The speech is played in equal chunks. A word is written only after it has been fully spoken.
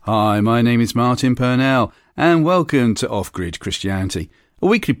Hi, my name is Martin Purnell, and welcome to Off-Grid Christianity, a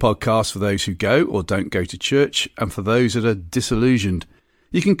weekly podcast for those who go or don't go to church, and for those that are disillusioned.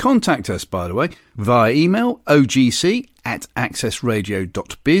 You can contact us, by the way, via email,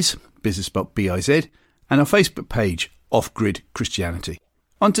 ogc@accessradio.biz, business spelled B-I-Z, and our Facebook page, Off-Grid Christianity.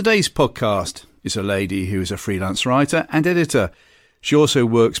 On today's podcast is a lady who is a freelance writer and editor. She also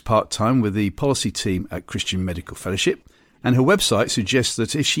works part-time with the policy team at Christian Medical Fellowship, and her website suggests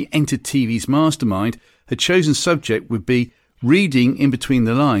that if she entered TV's mastermind, her chosen subject would be reading in between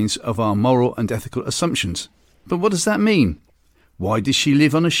the lines of our moral and ethical assumptions. But what does that mean? Why did she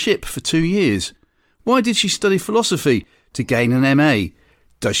live on a ship for 2 years? Why did she study philosophy to gain an MA?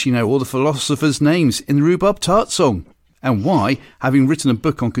 Does she know all the philosophers' names in the Rhubarb Tart song? And why, having written a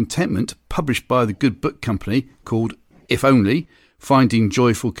book on contentment published by the Good Book Company called If Only, Finding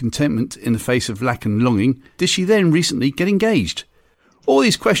Joyful Contentment in the Face of Lack and Longing, did she then recently get engaged? All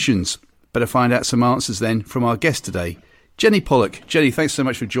these questions. Better find out some answers then from our guest today, Jennie Pollock. Jennie, thanks so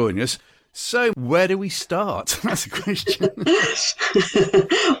much for joining us. So where do we start? That's a question.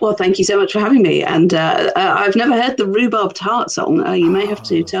 Well, thank you so much for having me. And I've never heard the Rhubarb Tart song. You may have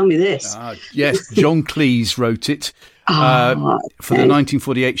to tell me this. Yes, John Cleese wrote it for the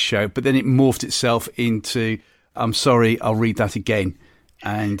 1948 show, but then it morphed itself into, I'm sorry, I'll read that again.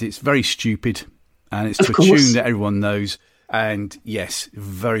 And it's very stupid, and it's to a tune that everyone knows. And yes,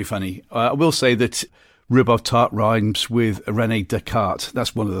 very funny. I will say that Rhubarb Tart rhymes with René Descartes.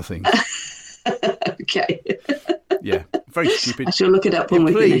 That's one of the things. Okay. Yeah, very stupid. I shall look it up when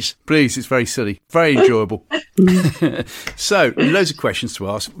we finish. Please, it's very silly, very enjoyable. So, loads of questions to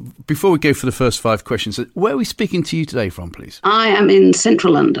ask. Before we go for the first 5 questions, where are we speaking to you today from, please? I am in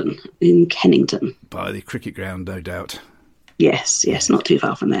central London, in Kennington. By the cricket ground, no doubt. Yes, not too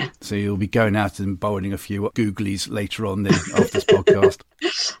far from there. So you'll be going out and bowling a few googlies later on then after this podcast.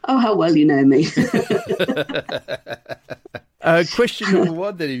 Oh, how well you know me. Question number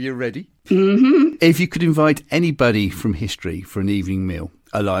 1 then, if you're ready. Mm-hmm. If you could invite anybody from history for an evening meal,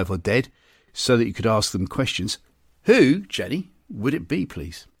 alive or dead, so that you could ask them questions, who, Jennie, would it be,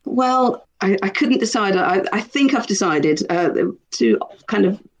 please? Well, I couldn't decide. I think I've decided two kind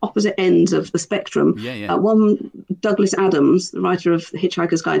of opposite ends of the spectrum. Yeah. One, Douglas Adams, the writer of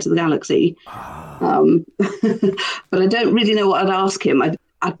Hitchhiker's Guide to the Galaxy. But I don't really know what I'd ask him. I'd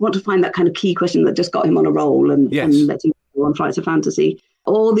want to find that kind of key question that just got him on a roll and let him go on flights of fantasy.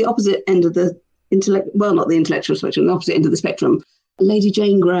 Or the opposite end of the not the intellectual spectrum, the opposite end of the spectrum, Lady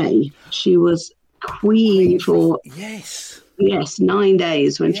Jane Grey. She was queen for... Yes, 9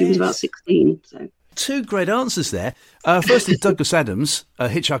 days when she was about 16. So. 2 great answers there. Firstly, Douglas Adams,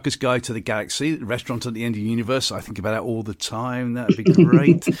 Hitchhiker's Guide to the Galaxy, the restaurant at the end of the universe. I think about that all the time. That would be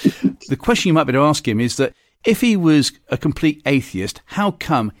great. The question you might be able to ask him is that if he was a complete atheist, how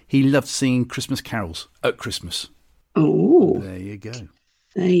come he loved singing Christmas carols at Christmas? Oh. There you go.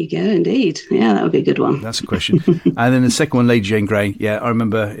 There you go, indeed. Yeah, that would be a good one. That's a question. And then the second one, Lady Jane Grey. Yeah, I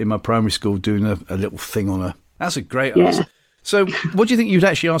remember in my primary school doing a little thing on her. That's a great answer. So what do you think you'd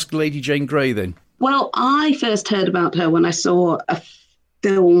actually ask Lady Jane Grey then? Well, I first heard about her when I saw a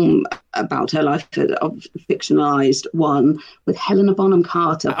film about her life, a fictionalised one, with Helena Bonham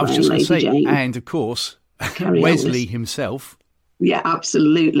Carter playing Lady Jane. And, of course, Wesley himself. Yeah,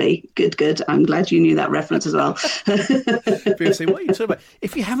 absolutely. Good. I'm glad you knew that reference as well. People say, what are you talking about?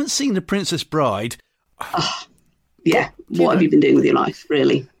 If you haven't seen The Princess Bride... what have you been doing with your life,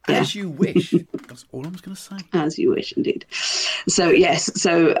 really? Yeah. As you wish. That's all I was going to say. As you wish, indeed. So, yes.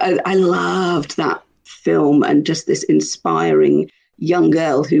 So I loved that film and just this inspiring young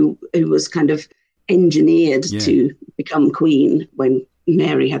girl who was kind of engineered to become queen when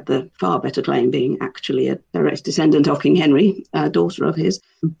Mary had the far better claim, being actually a direct descendant of King Henry, a daughter of his.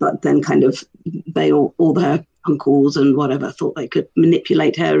 But then kind of they all their uncles and whatever thought they could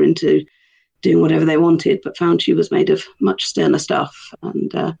manipulate her into doing whatever they wanted, but found she was made of much sterner stuff.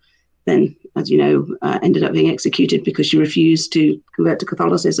 And then, as you know, ended up being executed because she refused to convert to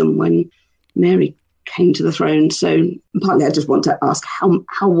Catholicism when Mary came to the throne. So partly I just want to ask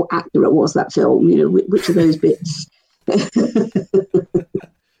how accurate was that film? You know, which of those bits?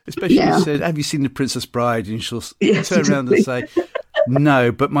 Especially if you said, have you seen The Princess Bride? And she'll turn around and say,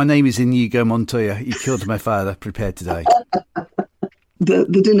 no, but my name is Inigo Montoya. You killed my father. Prepare to die. The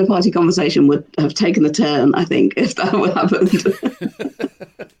dinner party conversation would have taken a turn, I think, if that would happened.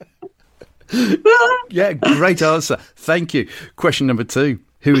 Yeah, great answer. Thank you. Question number 2.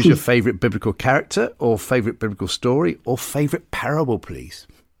 Who is your favourite biblical character or favourite biblical story or favourite parable, please?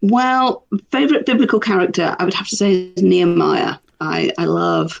 Well, favourite biblical character, I would have to say is Nehemiah. I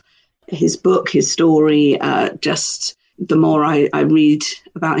love his book, his story, just the more I read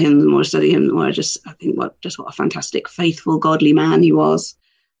about him, the more I study him, the more I think what a fantastic, faithful, godly man he was.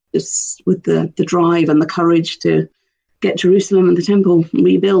 Just with the drive and the courage to get Jerusalem and the temple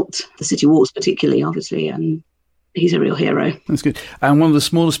rebuilt, the city walls particularly, obviously, and he's a real hero. That's good. And one of the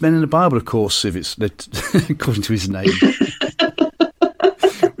smallest men in the Bible, of course, if it's according to his name.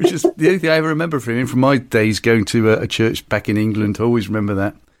 Which is the only thing I ever remember from him from my days going to a church back in England. I always remember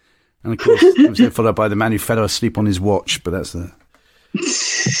that. And of course, I was then followed by the man who fell asleep on his watch, but that's the...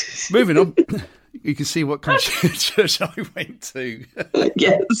 Moving on. You can see what kind of church I went to.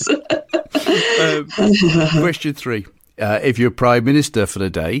 Yes. Question 3. If you're Prime Minister for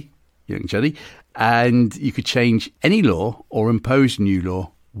the day, young Jenny, and you could change any law or impose a new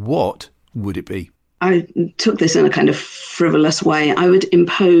law, what would it be? I took this in a kind of frivolous way. I would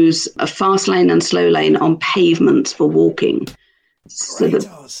impose a fast lane and slow lane on pavements for walking. So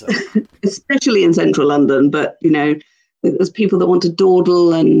that, especially in central London, but, there's people that want to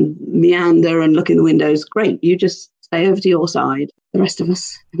dawdle and meander and look in the windows. Great, you just stay over to your side. The rest of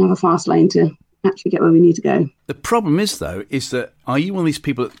us can have a fast lane to actually get where we need to go. The problem is, though, that are you one of these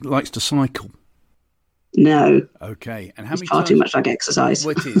people that likes to cycle? No. Okay. And how it's many far times, too much like exercise.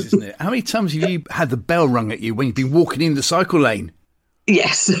 Well, it is, isn't it? How many times have you had the bell rung at you when you've been walking in the cycle lane?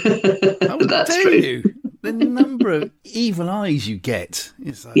 Yes. How That's dare true. You? The number of evil eyes you get.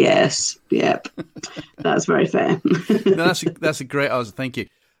 Is like... Yes. Yep. That's very fair. No, that's a great answer. Thank you.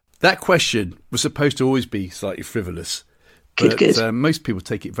 That question was supposed to always be slightly frivolous, but good. Most people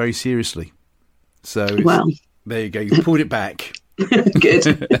take it very seriously. So there you go. You pulled it back. Good.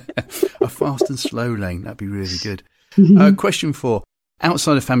 A fast and slow lane. That'd be really good. Question 4.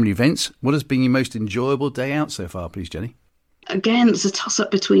 Outside of family events, what has been your most enjoyable day out so far, please, Jenny? Again, it's a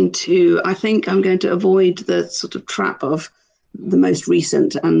toss-up between two. I think I'm going to avoid the sort of trap of the most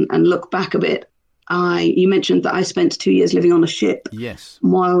recent and look back a bit. You mentioned that I spent 2 years living on a ship. Yes.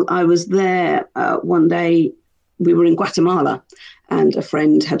 While I was there, one day we were in Guatemala, and a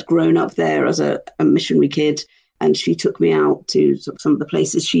friend had grown up there as a missionary kid, and she took me out to sort of some of the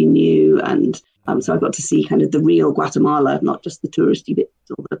places she knew, and so I got to see kind of the real Guatemala, not just the touristy bits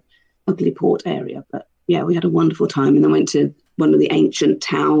or the ugly port area. But yeah, we had a wonderful time, and then went to one of the ancient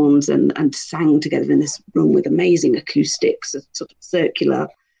towns and sang together in this room with amazing acoustics, a sort of circular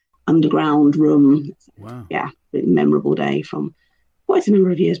underground room. Wow. Yeah, a memorable day from quite a number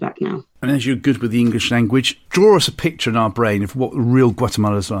of years back now. And as you're good with the English language, draw us a picture in our brain of what real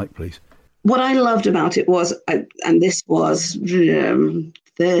Guatemala is like, please. What I loved about it was, and this was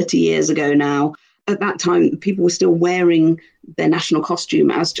 30 years ago now, at that time, people were still wearing their national costume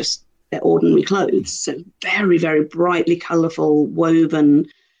as just their ordinary clothes. So very, very brightly colourful, woven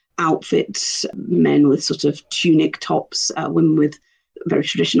outfits, men with sort of tunic tops, women with very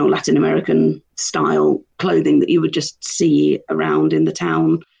traditional Latin American style clothing that you would just see around in the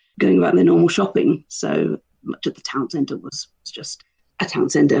town going about their normal shopping. So much of the town centre was just a town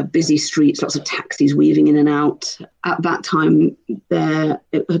centre, busy streets, lots of taxis weaving in and out. At that time,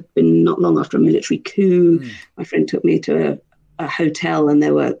 it had been not long after a military coup. My friend took me to a hotel, and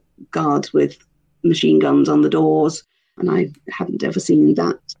there were guards with machine guns on the doors, and I hadn't ever seen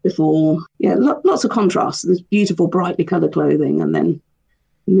that before. Yeah, lots of contrasts. There's beautiful, brightly coloured clothing, and then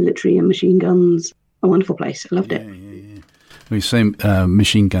military and machine guns. A wonderful place. I loved it. Yeah. We've seen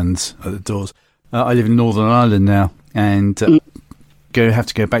machine guns at the doors. I live in Northern Ireland now, and have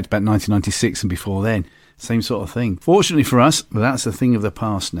to go back to about 1996 and before then. Same sort of thing. Fortunately for us, that's a thing of the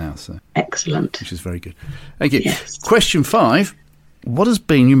past now. So excellent. Which is very good. Thank you. Yes. Question 5. What has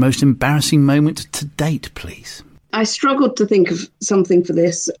been your most embarrassing moment to date, please? I struggled to think of something for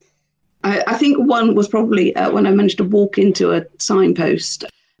this. I think one was probably when I managed to walk into a signpost,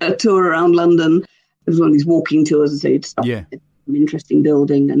 a tour around London. It was one of these walking tours, so you'd stop at an interesting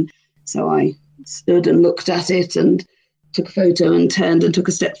building. And so I stood and looked at it and took a photo and turned and took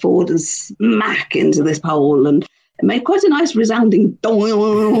a step forward and smack into this pole, and it made quite a nice resounding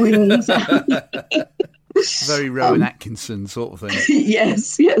doing sound. Very Rowan Atkinson sort of thing.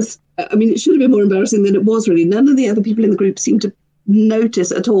 Yes. I mean, it should have been more embarrassing than it was, really. None of the other people in the group seemed to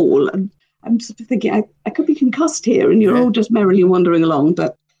notice at all. And I'm sort of thinking, I could be concussed here, and you're all just merrily wandering along.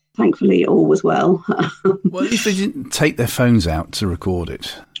 But thankfully, all was well. Well, at least they didn't take their phones out to record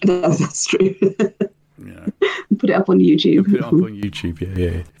it. That's true. Yeah. Put it up on YouTube. Put it up on YouTube,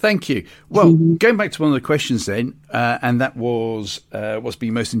 yeah. Thank you. Well, going back to one of the questions then, and that was what's been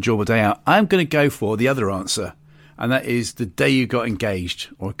your most enjoyable day out. I'm going to go for the other answer, and that is the day you got engaged,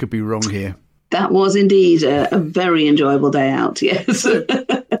 or I could be wrong here. That was indeed a very enjoyable day out, yes.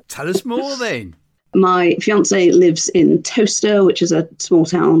 Tell us more then. My fiancé lives in Towcester, which is a small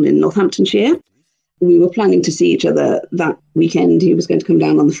town in Northamptonshire. we were planning to see each other that weekend. He was going to come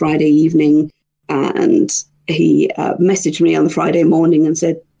down on the Friday evening, and he messaged me on the Friday morning and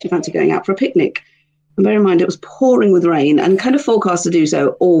said, do you fancy going out for a picnic? And bear in mind, it was pouring with rain and kind of forecast to do so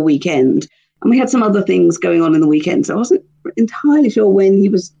all weekend. And we had some other things going on in the weekend, so I wasn't entirely sure when he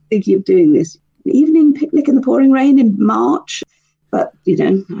was thinking of doing this. An evening picnic in the pouring rain in March. But, I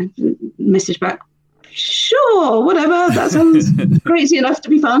messaged back, sure, whatever, that sounds crazy enough to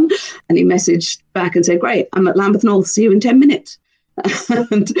be fun. And he messaged back and said, great, I'm at Lambeth North, see you in 10 minutes.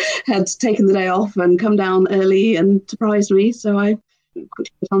 And had taken the day off and come down early and surprised me. So I put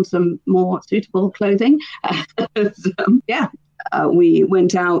on some more suitable clothing. We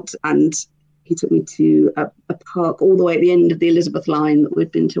went out and he took me to a park all the way at the end of the Elizabeth line that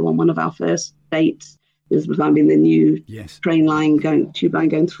we'd been to on one of our first dates. Elizabeth line being the new tube line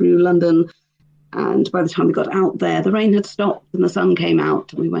going through London. And by the time we got out there, the rain had stopped and the sun came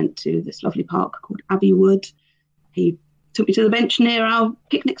out. We went to this lovely park called Abbey Wood. He took me to the bench near our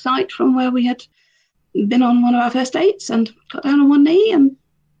picnic site from where we had been on one of our first dates and got down on one knee, and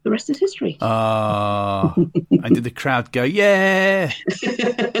the rest is history. And did the crowd go, yeah?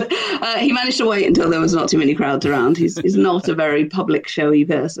 He managed to wait until there was not too many crowds around. He's not a very public, showy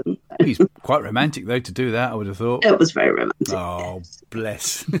person. He's quite romantic, though, to do that, I would have thought. It was very romantic. Oh, yes.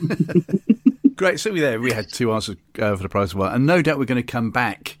 Bless. Great. So we had two answers for the prize of one. And no doubt we're going to come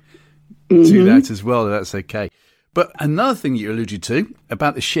back to that as well, if that's okay. But another thing you alluded to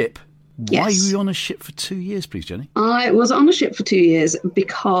about the ship. Why were you on a ship for 2 years, please, Jenny? I was on a ship for 2 years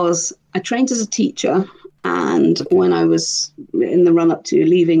because I trained as a teacher. And when I was in the run-up to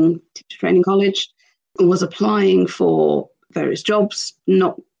leaving teacher training college, I was applying for various jobs,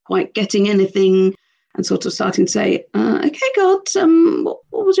 not quite getting anything, and sort of starting to say, okay, God,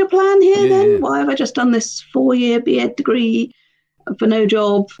 what was your plan here then? Why have I just done this 4-year B.Ed degree for no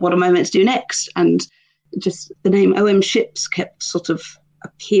job? What am I meant to do next? And just the name OM Ships kept sort of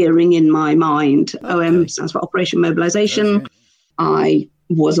appearing in my mind. OM stands for Operation Mobilisation. I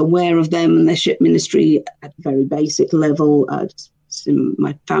was aware of them and their ship ministry at a very basic level. In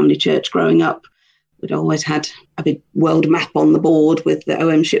my family church growing up, we'd always had a big world map on the board with the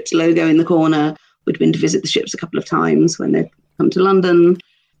OM Ships logo in the corner. We'd been to visit the ships a couple of times when they'd come to London.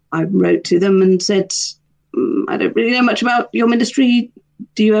 I wrote to them and said, I don't really know much about your ministry.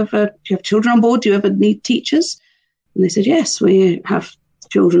 Do you have children on board? Do you ever need teachers? And they said, yes, we have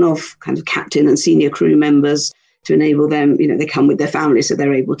children of kind of captain and senior crew members to enable them, they come with their families, so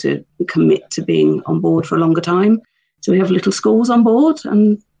they're able to commit to being on board for a longer time. So we have little schools on board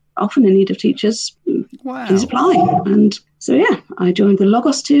and often in need of teachers. Wow. Please apply. And so, I joined the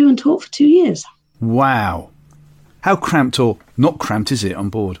Logos 2 and taught for 2 years. Wow. How cramped or not cramped is it on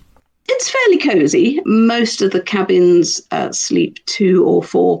board? It's fairly cosy. Most of the cabins sleep 2 or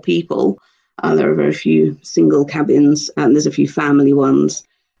 4 people. There are very few single cabins and there's a few family ones.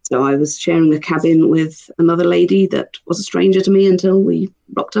 So I was sharing a cabin with another lady that was a stranger to me until we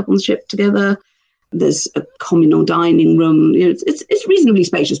rocked up on the ship together. There's a communal dining room. It's reasonably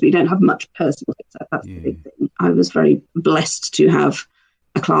spacious, but you don't have much personal space. That's the big thing. I was very blessed to have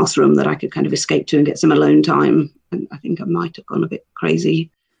a classroom that I could kind of escape to and get some alone time. And I think I might have gone a bit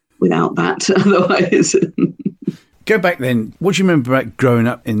crazy without that otherwise. Go back then. What do you remember about growing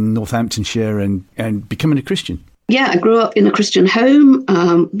up in Northamptonshire and becoming a Christian? Yeah, I grew up in a Christian home,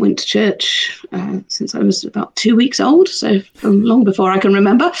 went to church since I was about 2 weeks old, so from long before I can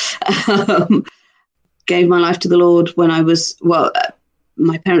remember. Gave my life to the Lord when I was,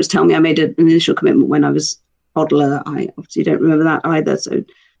 my parents tell me I made an initial commitment when I was toddler. I obviously don't remember that either, so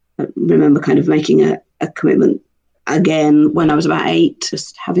I remember kind of making a commitment again when I was about 8,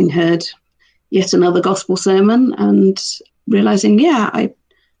 just having heard yet another gospel sermon and realising, I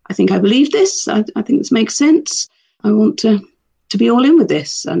think I believe this. I think this makes sense. I want to be all in with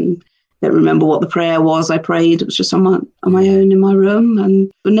this. And I don't remember what the prayer was I prayed. It was just on my own in my room,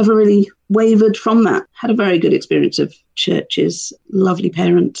 and I never really wavered from that. Had a very good experience of churches, lovely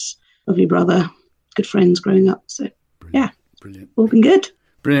parents, lovely brother, good friends growing up. So, Brilliant. All been good.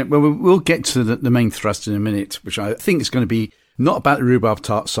 Brilliant. Well, we'll get to the main thrust in a minute, which I think is going to be not about the Rhubarb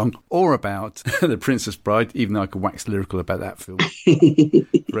Tart song or about The Princess Bride, even though I could wax lyrical about that film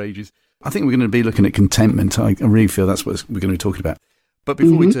for ages. I think we're going to be looking at contentment. I really feel that's what we're going to be talking about. But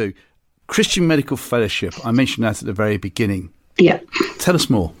before we do, Christian Medical Fellowship, I mentioned that at the very beginning. Yeah. Tell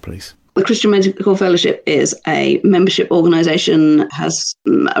us more, please. The Christian Medical Fellowship is a membership organisation, has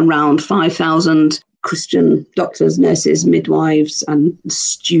around 5,000 Christian doctors, nurses, midwives and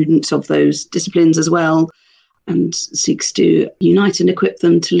students of those disciplines as well, and seeks to unite and equip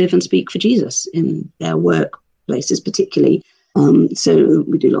them to live and speak for Jesus in their workplaces particularly. So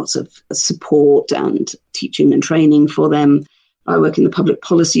we do lots of support and teaching and training for them. I work in the public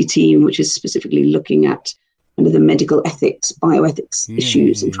policy team, which is specifically looking at kind of the medical ethics, bioethics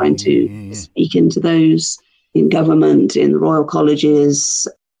issues and trying to speak into those in government, in the royal colleges,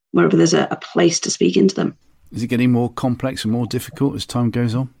 wherever there's a place to speak into them. Is it getting more complex and more difficult as time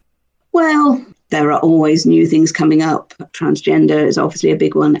goes on? Well, there are always new things coming up. Transgender is obviously a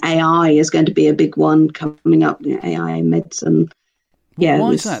big one. AI is going to be a big one coming up, AI in medicine. Yeah.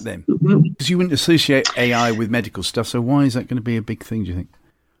 Why is that then? Because you wouldn't associate AI with medical stuff, so why is that going to be a big thing, do you think?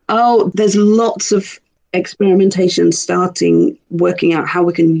 Oh, there's lots of experimentation starting, working out how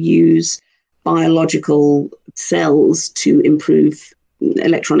we can use biological cells to improve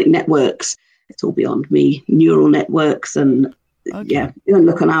electronic networks. It's all beyond me. Neural networks and you can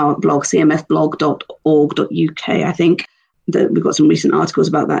look on our blog, cmfblog.org.uk. I think that we've got some recent articles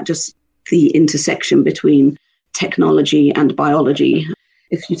about that, just the intersection between technology and biology.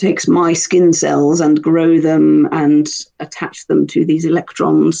 If you take my skin cells and grow them and attach them to these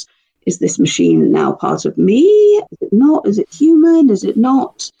electrons, is this machine now part of me? Is it not? Is it human? Is it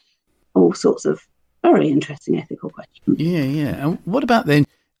not? All sorts of very interesting ethical questions. Yeah. And what about then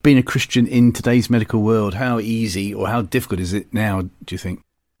being a Christian in today's medical world? How easy or how difficult is it now, do you think?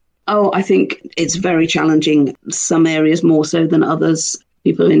 Oh, I think it's very challenging. Some areas more so than others.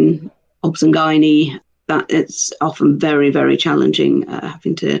 People in obs and gynae, that it's often very, very challenging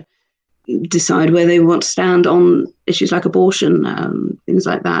having to decide where they want to stand on issues like abortion, things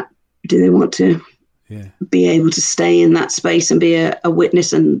like that. Do they want to be able to stay in that space and be a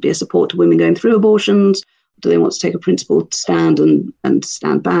witness and be a support to women going through abortions? Do they want to take a principled stand and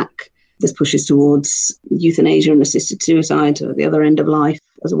stand back? There's pushes towards euthanasia and assisted suicide at the other end of life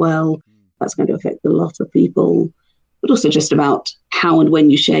as well. That's going to affect a lot of people, but also just about how and when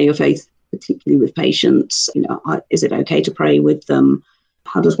you share your faith, particularly with patients. Is it okay to pray with them?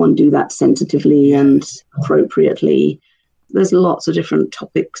 How does one do that sensitively and appropriately? There's lots of different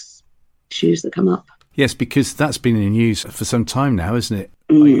topics, issues that come up. Yes, because that's been in the news for some time now, isn't it?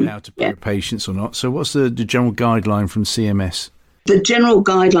 Are you allowed to pray with patients or not? So what's the general guideline from CMS? The general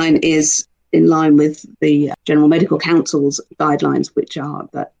guideline is in line with the General Medical Council's guidelines, which are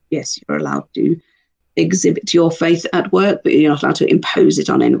that, yes, you're allowed to exhibit your faith at work, but you're not allowed to impose it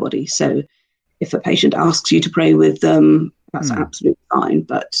on anybody. So if a patient asks you to pray with them, that's absolutely fine.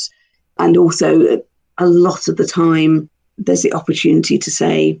 And also a lot of the time, there's the opportunity to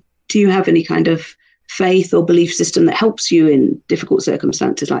say, do you have any kind of faith or belief system that helps you in difficult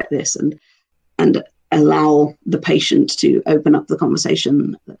circumstances like this, and allow the patient to open up the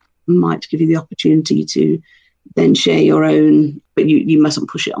conversation that might give you the opportunity to then share your own, but you mustn't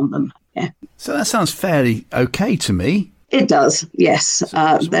push it on them. Yeah. So that sounds fairly okay to me. It does, yes. So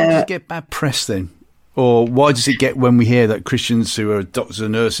why does it get bad press then? Or why does it get when we hear that Christians who are doctors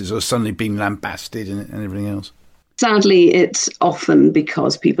and nurses are suddenly being lambasted and everything else? Sadly, it's often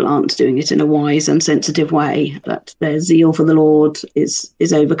because people aren't doing it in a wise and sensitive way, that their zeal for the Lord is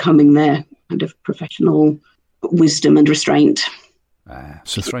overcoming their kind of professional wisdom and restraint.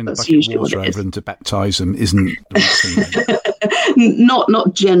 So throwing the bucket of water over them to baptise them isn't the right thing.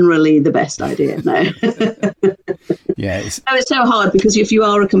 Not generally the best idea, no. Yeah, it's so hard, because if you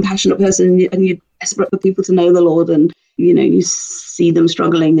are a compassionate person and you're desperate for people to know the Lord, and you see them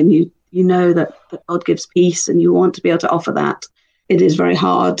struggling, and you know that God gives peace, and you want to be able to offer that, it is very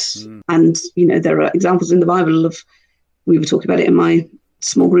hard. And there are examples in the Bible we were talking about it in my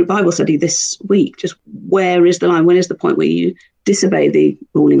small group Bible study this week, just where is the line? When is the point where you disobey the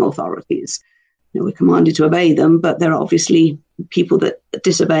ruling authorities? We're commanded to obey them, but there are obviously people that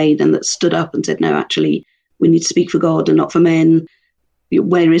disobeyed and that stood up and said, no, actually, we need to speak for God and not for men.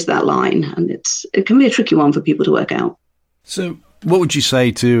 Where is that line? And it can be a tricky one for people to work out. So what would you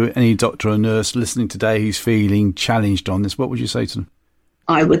say to any doctor or nurse listening today who's feeling challenged on this? What would you say to them?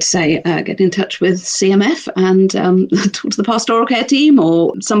 I would say get in touch with CMF and talk to the pastoral care team,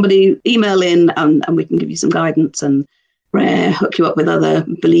 or somebody email in and we can give you some guidance and hook you up with other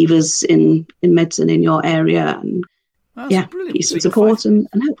believers in medicine in your area, and give some support and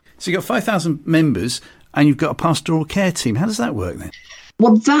help. So you've got 5,000 members and you've got a pastoral care team. How does that work then?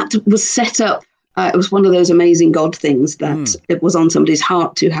 Well, that was set up. It was one of those amazing God things that it was on somebody's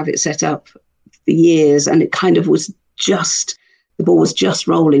heart to have it set up for years, and it kind of was the ball was just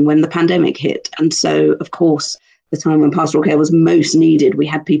rolling when the pandemic hit. And so, of course, the time when pastoral care was most needed, we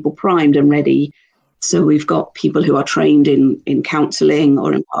had people primed and ready. So we've got people who are trained in counselling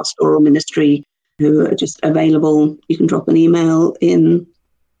or in pastoral ministry who are just available. You can drop an email in.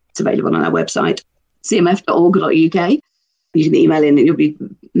 It's available on our website, cmf.org.uk. You can email in and you'll be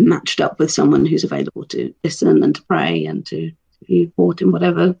matched up with someone who's available to listen and to pray and to if you fought in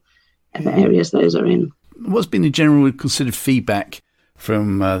whatever areas those are in. What's been the general considered feedback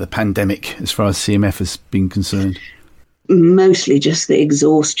from the pandemic as far as CMF has been concerned? Mostly just the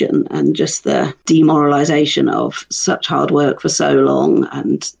exhaustion and just the demoralisation of such hard work for so long,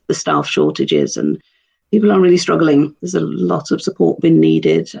 and the staff shortages, and people are really struggling. There's a lot of support been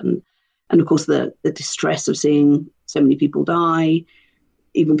needed, and of course the distress of seeing so many people die.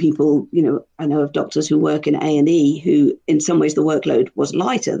 Even people, I know of doctors who work in A&E who in some ways the workload was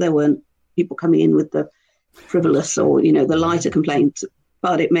lighter. There weren't people coming in with the frivolous or, the lighter complaints,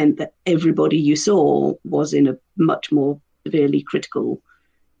 but it meant that everybody you saw was in a much more severely critical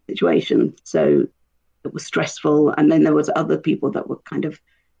situation. So it was stressful. And then there was other people that were kind of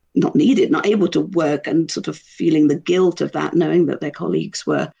not needed, not able to work, and sort of feeling the guilt of that, knowing that their colleagues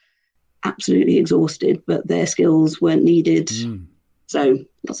were absolutely exhausted, but their skills weren't needed. So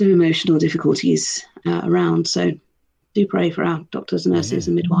lots of emotional difficulties around. So do pray for our doctors, nurses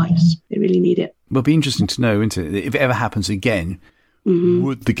and midwives. They really need it. Well, it'll be interesting to know, isn't it, if it ever happens again,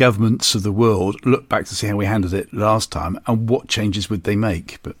 would the governments of the world look back to see how we handled it last time, and what changes would they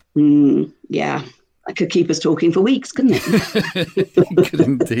make? But yeah, that could keep us talking for weeks, couldn't it?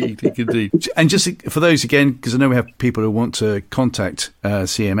 It could indeed. And just for those, again, because I know we have people who want to contact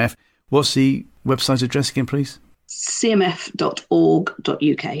CMF, what's the website address again, please? cmf.org.uk,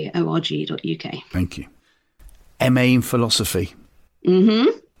 org.uk. Thank you. MA in philosophy.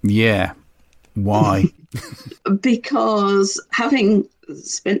 Mm-hmm. Yeah. Why? Because having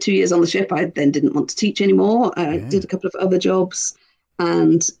spent 2 years on the ship, I then didn't want to teach anymore. I did a couple of other jobs,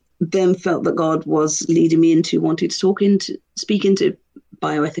 and then felt that God was leading me into wanting to speak into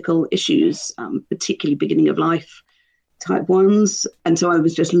bioethical issues, particularly beginning of life type ones. And so I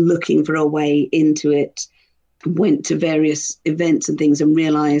was just looking for a way into it. Went to various events and things and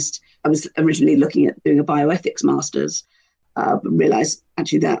realised I was originally looking at doing a bioethics master's, but realised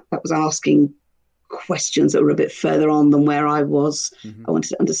actually that was asking questions that were a bit further on than where I was. I wanted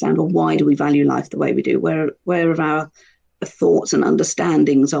to understand, well, why do we value life the way we do? Where are our thoughts and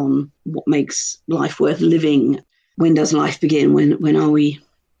understandings on what makes life worth living? When does life begin? When are we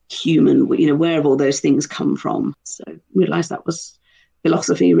human? Where have all those things come from? So realised that was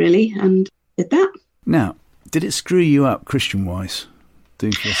philosophy really, and did that. Now, did it screw you up Christian-wise,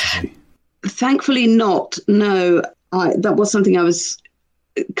 doing philosophy? Thankfully not, no. That was something I was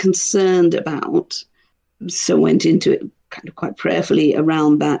concerned about, so went into it kind of quite prayerfully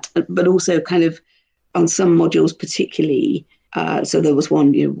around that, but also kind of on some modules particularly. So there was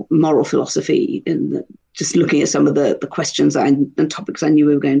one, moral philosophy, and just looking at some of the questions and topics I knew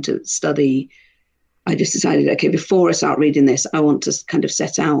we were going to study. I just decided, okay, before I start reading this, I want to kind of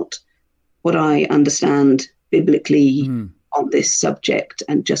set out what I understand biblically on this subject,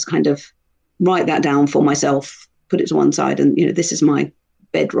 and just kind of write that down for myself, put it to one side, and this is my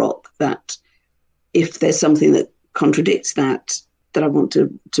bedrock, that if there's something that contradicts that I want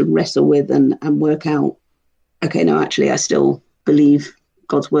to wrestle with and work out, okay, no, actually I still believe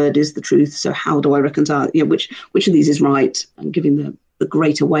God's word is the truth, so how do I reconcile which of these is right, and giving the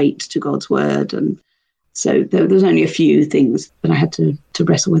greater weight to God's word. And so there's only a few things that I had to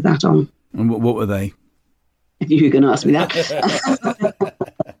wrestle with that on. And what were they? You were going to ask me that.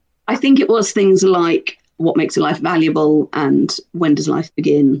 I think it was things like what makes a life valuable and when does life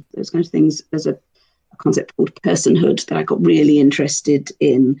begin, those kinds of things. There's a concept called personhood that I got really interested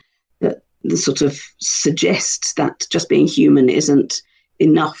in, that sort of suggests that just being human isn't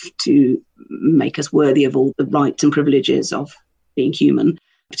enough to make us worthy of all the rights and privileges of being human,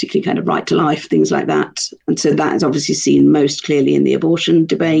 particularly kind of right to life, things like that. And so that is obviously seen most clearly in the abortion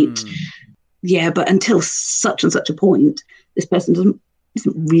debate. Yeah, but until such and such a point, this person isn't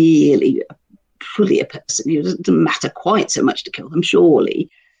really fully a person. It doesn't matter quite so much to kill them, surely.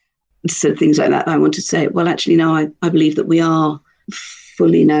 So things like that, I want to say, well, actually, no, I believe that we are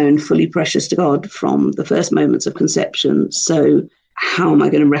fully known, fully precious to God from the first moments of conception. So how am I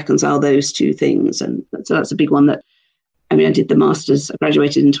going to reconcile those two things? And so that's a big one that, I did the master's, I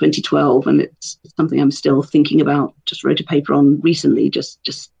graduated in 2012, and it's something I'm still thinking about. Just wrote a paper on recently, just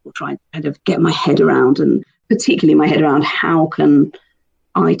trying to kind of get my head around, and particularly my head around how can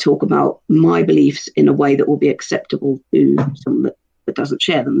I talk about my beliefs in a way that will be acceptable to someone that doesn't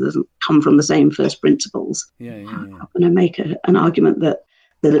share them, doesn't come from the same first principles. How can I make an argument that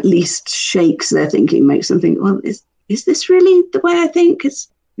at least shakes their thinking, makes them think, well, is this really the way I think? As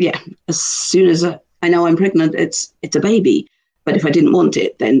soon as I know I'm pregnant, it's a baby. But if I didn't want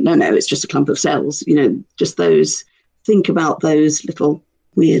it, then no, it's just a clump of cells. Just think about those little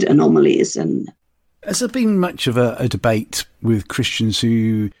weird anomalies. And has there been much of a debate with Christians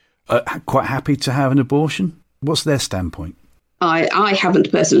who are quite happy to have an abortion? What's their standpoint? I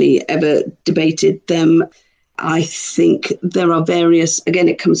haven't personally ever debated them. I think there are again,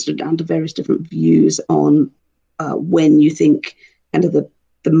 it comes down to various different views on when you think kind of the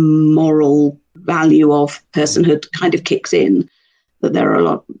moral value of personhood kind of kicks in. That there are a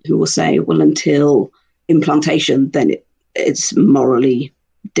lot who will say, well, until implantation, then it's morally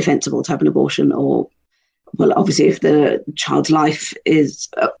defensible to have an abortion. Or, well, obviously, if the child's life is,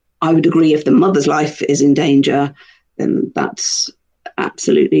 I would agree, if the mother's life is in danger, then that's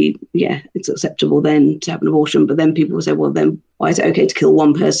absolutely, it's acceptable then to have an abortion. But then people will say, well, then why is it okay to kill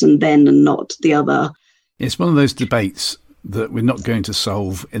one person then and not the other? It's one of those debates that we're not going to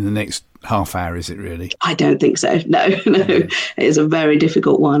solve in the next half hour, is it really? I don't think so. No. It is a very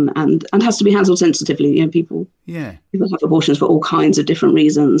difficult one and has to be handled sensitively. People have abortions for all kinds of different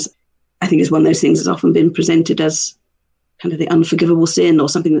reasons. I think it's one of those things that's often been presented as kind of the unforgivable sin or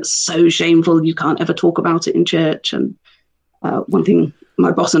something that's so shameful you can't ever talk about it in church. And one thing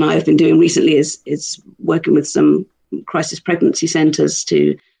my boss and I have been doing recently is working with some crisis pregnancy centres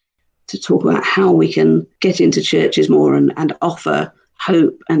to talk about how we can get into churches more and offer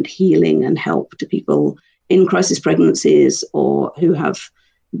hope and healing and help to people in crisis pregnancies or who have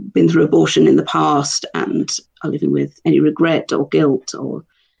been through abortion in the past and are living with any regret or guilt or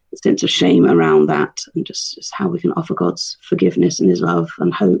a sense of shame around that, and just how we can offer God's forgiveness and his love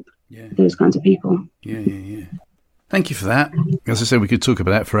and hope to those kinds of people. Yeah. Thank you for that. As I said, we could talk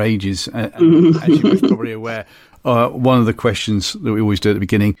about that for ages. As you're probably aware, one of the questions that we always do at the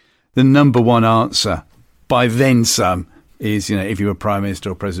beginning, the number one answer, by then some, is, if you were Prime Minister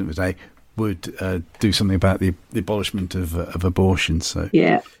or President today, would do something about the abolishment of abortion. So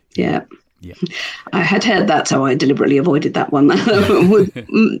Yeah. I had heard that, so I deliberately avoided that one.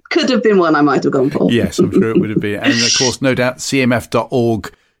 Could have been one I might have gone for. Yes, I'm sure it would have been. And of course, no doubt,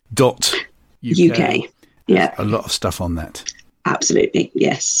 cmf.org.uk. Yeah. A lot of stuff on that. Absolutely.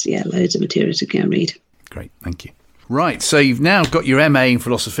 Yes. Yeah. Loads of material to go and read. Great. Thank you. Right. So you've now got your MA in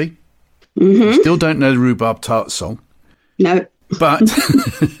philosophy. Mm-hmm. You still don't know the Rhubarb Tart song. No. But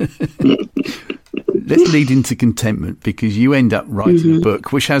let's lead into contentment, because you end up writing a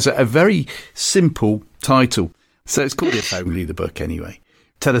book which has a very simple title. So it's called If Only, the book anyway.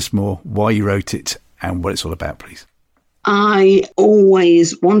 Tell us more why you wrote it and what it's all about, please. I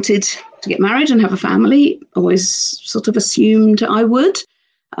always wanted to get married and have a family. Always sort of assumed I would.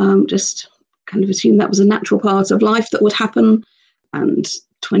 Just kind of assumed that was a natural part of life that would happen. And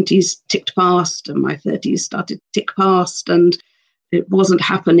 20s ticked past and my 30s started to tick past and it wasn't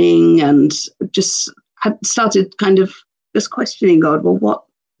happening, and just had started kind of just questioning God. Well,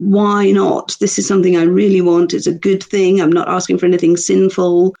 why not? This is something I really want. It's a good thing. I'm not asking for anything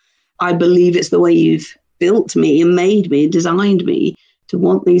sinful. I believe it's the way you've built me and made me, designed me to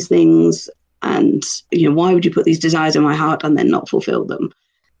want these things. And, why would you put these desires in my heart and then not fulfill them?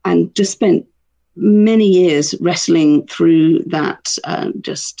 And just spent many years wrestling through that,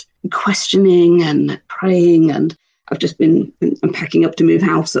 just questioning and praying. And I'm packing up to move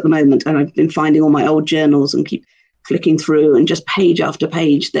house at the moment, and I've been finding all my old journals and keep flicking through, and just page after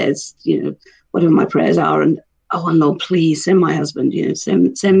page, there's, whatever my prayers are. And, Lord, please send my husband,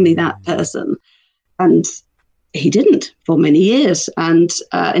 send me that person. And he didn't for many years. And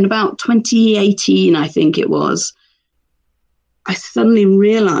in about 2018, I think it was, I suddenly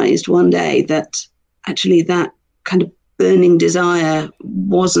realized one day that actually that kind of burning desire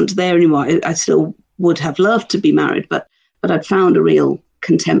wasn't there anymore. I still would have loved to be married, but I'd found a real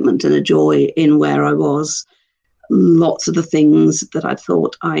contentment and a joy in where I was. Lots of the things that I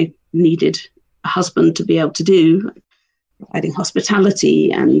thought I needed a husband to be able to do, providing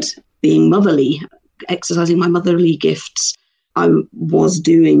hospitality and being motherly, exercising my motherly gifts, I was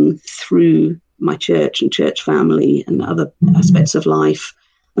doing through my church and church family and other aspects of life.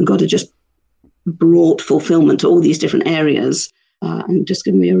 And God had just brought fulfillment to all these different areas, and just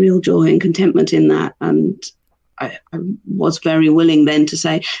given me a real joy and contentment in that. And I was very willing then to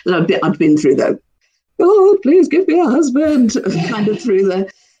say that I'd been through the, God, please give me a husband, kind of through the,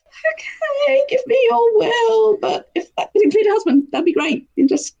 okay, give me your will, but if that would include a husband, that'd be great. You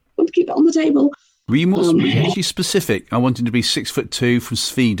just want to keep it on the table. Were you more actually specific? I wanted to be 6'2" from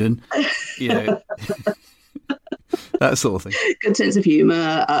Sweden, that sort of thing. Good sense of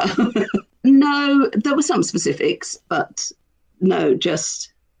humour. No, there were some specifics, but no,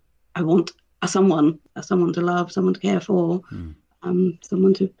 just I want someone to love, someone to care for,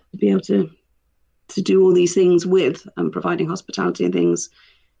 someone to be able to do all these things with, and providing hospitality and things.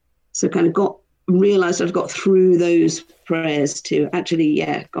 So kind of realised I've got through those prayers to actually,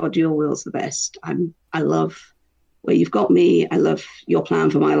 God, your will's the best. I love where you've got me. I love your plan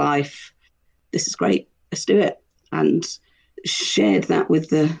for my life. This is great. Let's do it. And shared that with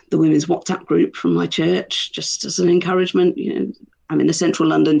the women's WhatsApp group from my church, just as an encouragement. I'm in a central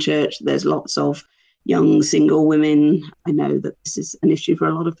London church. There's lots of young single women. I know that this is an issue for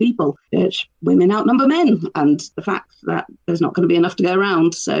a lot of people. Church women outnumber men, and the fact that there's not going to be enough to go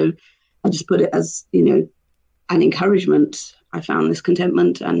around. So I just put it as, an encouragement. I found this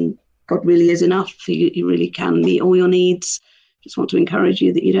contentment, and God really is enough. You really can meet all your needs. Just want to encourage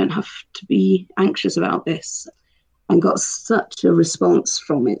you that you don't have to be anxious about this. And got such a response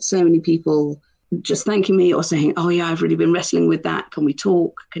from it. So many people just thanking me or saying, oh yeah, I've really been wrestling with that. Can we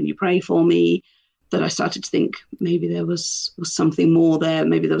talk? Can you pray for me? That I started to think maybe there was something more there.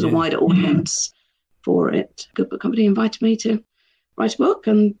 Maybe there was a wider audience for it. Good Book Company invited me to write a book,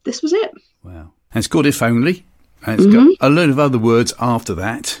 and this was it. Wow. And it's called If Only. And it's got a load of other words after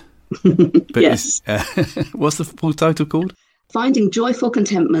that. But yes. What's the full title called? Finding Joyful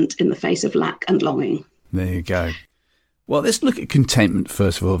Contentment in the Face of Lack and Longing. There you go. Well, let's look at contentment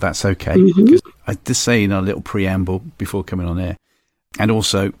first of all, if that's okay. Because I just say in our little preamble before coming on air, and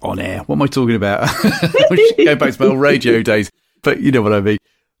also on air. What am I talking about? Go back to my old radio days, but you know what I mean.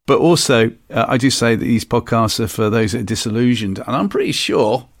 But also, I do say that these podcasts are for those that are disillusioned, and I'm pretty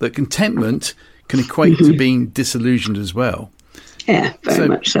sure that contentment can equate to being disillusioned as well. Yeah, very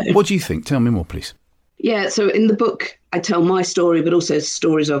much so. What do you think? Tell me more, please. Yeah, so in the book, I tell my story, but also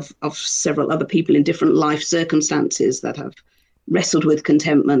stories of several other people in different life circumstances that have wrestled with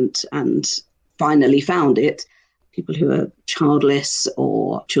contentment and finally found it. People who are childless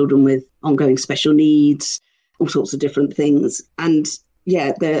or children with ongoing special needs, all sorts of different things. And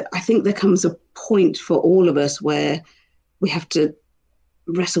yeah, I think there comes a point for all of us where we have to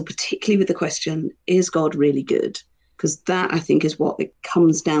wrestle particularly with the question, is God really good? Because that, I think, is what it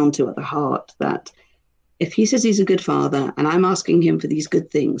comes down to at the heart, that if he says he's a good father and I'm asking him for these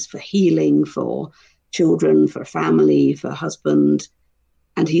good things, for healing, for children, for family, for husband,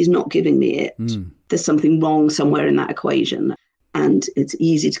 and he's not giving me it, there's something wrong somewhere in that equation. And it's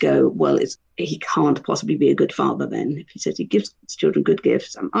easy to go, well, he can't possibly be a good father then. If he says he gives his children good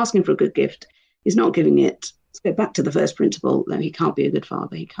gifts, I'm asking for a good gift, he's not giving it. Let's go back to the first principle. No, he can't be a good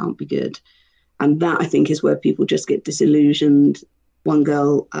father. He can't be good. And that, I think, is where people just get disillusioned. One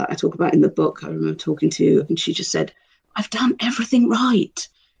girl I talk about in the book, I remember talking to, and she just said, I've done everything right.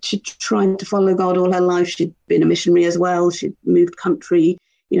 She'd tried to follow God all her life. She'd been a missionary as well. She'd moved country.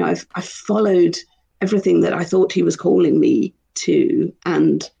 I've followed everything that I thought he was calling me to,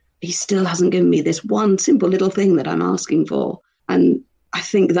 and he still hasn't given me this one simple little thing that I'm asking for. And I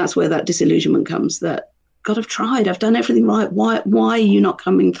think that's where that disillusionment comes, that God, I've tried. I've done everything right. Why are you not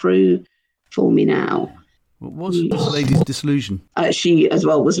coming through for me now? What was this lady's disillusion? She as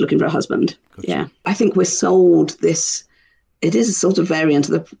well was looking for a husband. Gotcha. Yeah. I think we're sold this, it is a sort of variant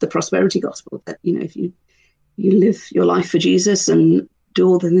of the prosperity gospel, that, if you live your life for Jesus and do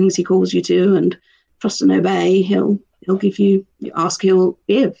all the things he calls you to and trust and obey, he'll give you ask, he'll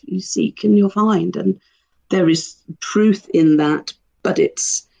give, you seek and you'll find. And there is truth in that, but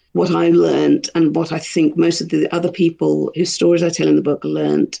it's what I learned, and what I think most of the other people whose stories I tell in the book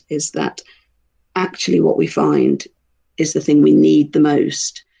learned, is that actually what we find is the thing we need the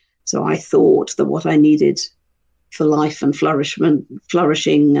most. So I thought that what I needed for life and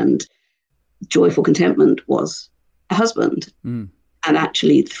flourishing and joyful contentment was a husband. And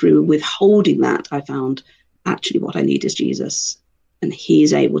actually through withholding that, I found actually what I need is Jesus. And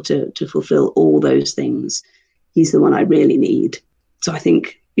he's able to fulfill all those things. He's the one I really need. So I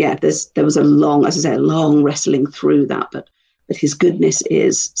think, there was a long wrestling through that, but his goodness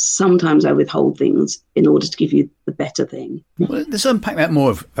is sometimes I withhold things in order to give you the better thing. Well, let's unpack that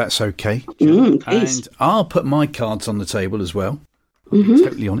more, if that's okay. Please. And I'll put my cards on the table as well. I'll be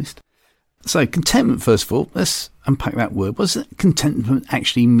totally honest. So contentment, first of all, let's unpack that word. What does contentment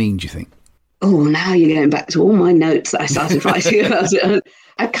actually mean, do you think? Oh, now you're going back to all my notes that I started writing about it.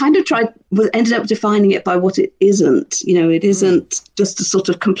 I kind of ended up defining it by what it isn't. It isn't just a sort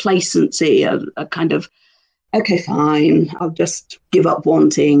of complacency, a kind of, okay, fine, I'll just give up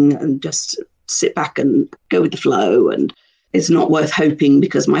wanting and just sit back and go with the flow. And it's not worth hoping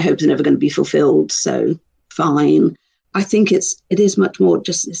because my hopes are never going to be fulfilled. So fine. I think it is much more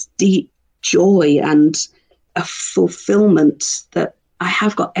just this deep joy and a fulfillment that I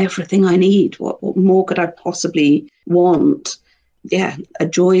have got everything I need. What more could I possibly want? Yeah, a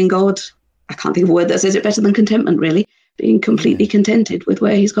joy in God. I can't think of a word that says it better than contentment, really. Being completely contented with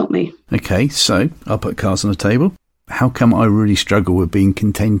where he's got me. Okay, so I'll put cards on the table. How come I really struggle with being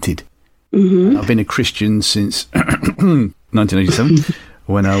contented? I've been a Christian since 1987,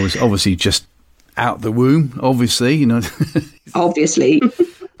 when I was obviously just out the womb, obviously. Obviously.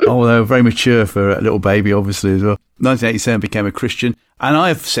 Oh, they were very mature for a little baby, obviously, as well. 1987 became a Christian. And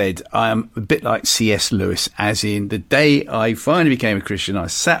I've said I am a bit like C.S. Lewis, as in the day I finally became a Christian, I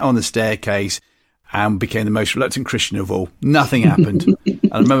sat on the staircase and became the most reluctant Christian of all. Nothing happened.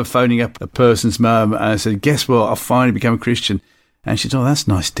 I remember phoning up a person's mum and I said, guess what? I finally became a Christian. And she said, oh, that's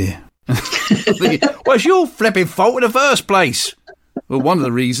nice, dear. Thinking, well, it's your flipping fault in the first place. Well, one of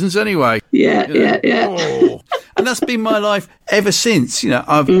the reasons anyway. Yeah. Oh. And that's been my life ever since.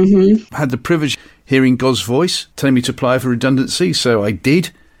 I've had the privilege of hearing God's voice telling me to apply for redundancy. So I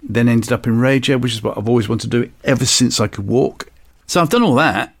did, then ended up in radio, which is what I've always wanted to do ever since I could walk. So I've done all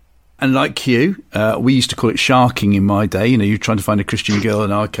that. And like you, we used to call it sharking in my day. You're trying to find a Christian girl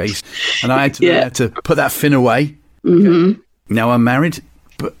in our case. And I had to learn how to put that fin away. Okay. Now I'm married,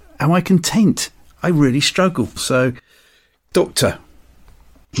 but am I content? I really struggle. So, Doctor,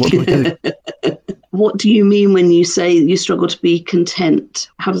 what do I do? What do you mean when you say you struggle to be content?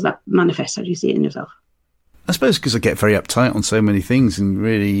 How does that manifest? How do you see it in yourself? I suppose because I get very uptight on so many things and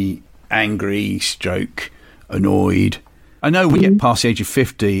really angry, annoyed. I know we get past the age of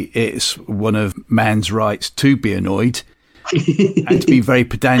 50, it's one of man's rights to be annoyed and to be very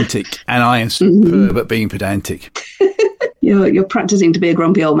pedantic. And I am superb at being pedantic. You're practicing to be a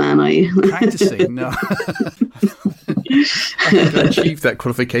grumpy old man, are you? Practicing? No. I think I achieved that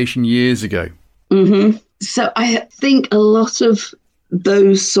qualification years ago. So I think a lot of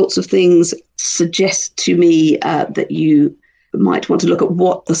those sorts of things suggest to me that you might want to look at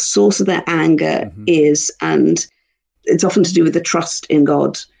what the source of their anger is. And it's often to do with the trust in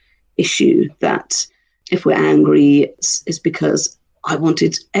God issue, that if we're angry, it's because I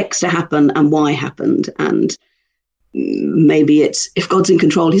wanted X to happen and Y happened. And maybe it's if God's in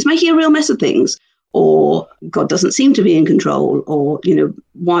control, he's making a real mess of things, or God doesn't seem to be in control, or,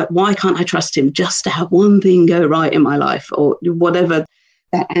 why can't I trust him just to have one thing go right in my life, or whatever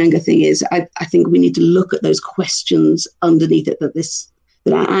that anger thing is. I think we need to look at those questions underneath it,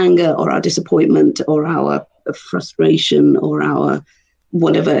 that our anger or our disappointment or our frustration or our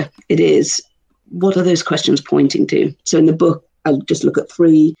whatever it is, what are those questions pointing to? So in the book, I'll just look at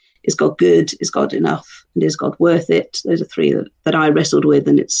 3. Is God good? Is God enough? And is God worth it? Those are 3 that I wrestled with.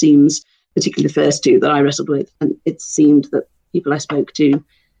 And it seems, particularly the first 2 that I wrestled with, and it seemed that people I spoke to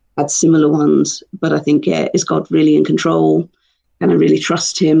had similar ones. But I think, is God really in control? Can I really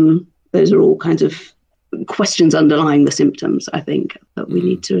trust him? Those are all kinds of questions underlying the symptoms, I think, that we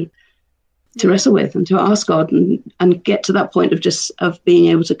need to wrestle with and to ask God and get to that point of being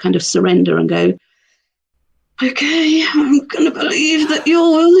able to kind of surrender and go, okay, I'm going to believe that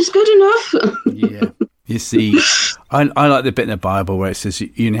your will is good enough. Yeah. You see, I like the bit in the Bible where it says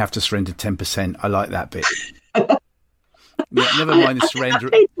you only have to surrender 10%. I like that bit. Never mind the surrender.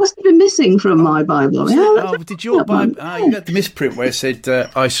 It must have been missing from my Bible. Did your Bible? You got the misprint where it said,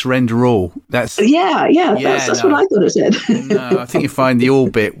 I surrender all. That's That's what I thought it said. No, I think you find the all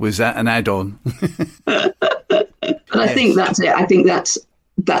bit was an add-on. But I think that's it. I think that's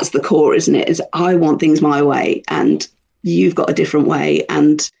the core, isn't it? Is I want things my way and you've got a different way,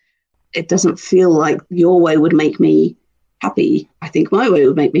 and it doesn't feel like your way would make me happy. I think my way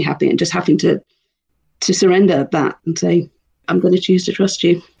would make me happy, and just having to surrender that and say, I'm going to choose to trust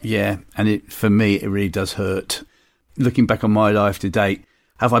you. Yeah, and for me, it really does hurt. Looking back on my life to date,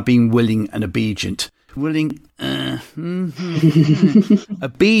 have I been willing and obedient? Willing,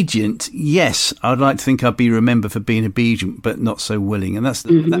 obedient, yes. I'd like to think I'd be remembered for being obedient, but not so willing. And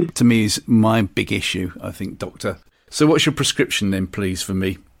that to me is my big issue, I think, Doctor. So what's your prescription then, please, for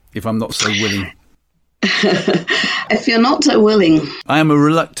me, if I'm not so willing? If you're not so willing. I am a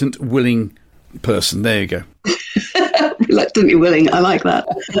reluctant, willing person. There you go. Reluctantly willing. I like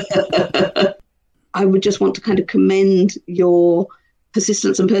that. I would just want to kind of commend your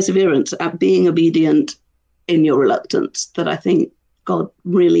persistence and perseverance at being obedient in your reluctance, that I think God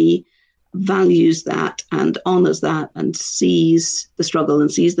really values that and honors that and sees the struggle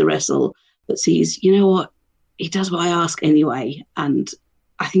and sees the wrestle, but sees, you know what, he does what I ask anyway. And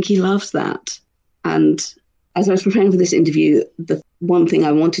I think he loves that. And as I was preparing for this interview, the one thing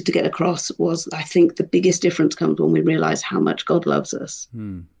I wanted to get across was I think the biggest difference comes when we realize how much God loves us.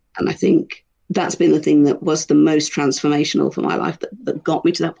 And I think that's been the thing that was the most transformational for my life, that got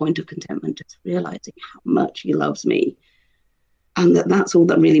me to that point of contentment, just realizing how much he loves me and that's all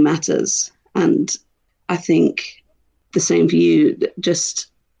that really matters. And I think the same for you, just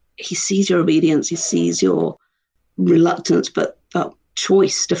he sees your obedience, he sees your reluctance, but that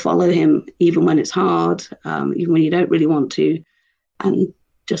choice to follow him, even when it's hard, even when you don't really want to, and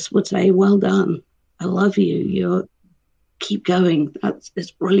just would say, well done. I love you. Keep going.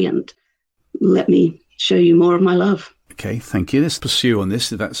 It's brilliant. Let me show you more of my love. Okay, thank you. Let's pursue on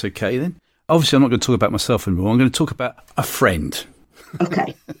this, if that's okay then. Obviously, I'm not going to talk about myself anymore. I'm going to talk about a friend.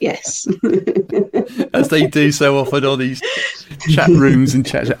 Okay, yes. As they do so often on these chat rooms and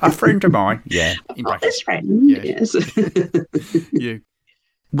chats. A friend of mine. Yeah. This friend, yes. You.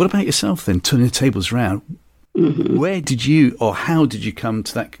 What about yourself then, turning the tables around? Mm-hmm. Where did you, or how did you come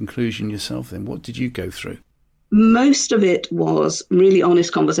to that conclusion yourself then? What did you go through? Most of it was really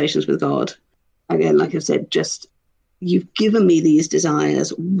honest conversations with God. Again, like I've said, just, you've given me these desires.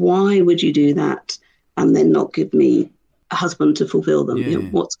 Why would you do that? And then not give me a husband to fulfill them? You know,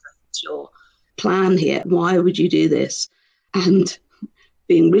 what's your plan here? Why would you do this? And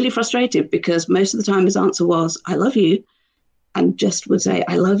being really frustrated because most of the time his answer was, I love you. And just would say,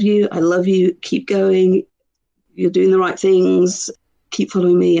 I love you, keep going. You're doing the right things. Keep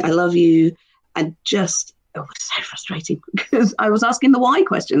following me. I love you. And just, it was so frustrating because I was asking the why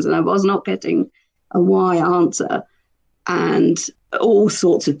questions and I was not getting a why answer. And all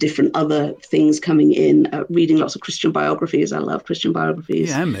sorts of different other things coming in, reading lots of Christian biographies. I love Christian biographies.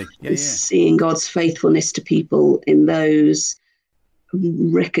 Yeah, me. Yeah. Seeing God's faithfulness to people in those,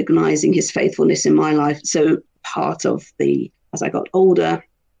 recognizing his faithfulness in my life. So part of as I got older,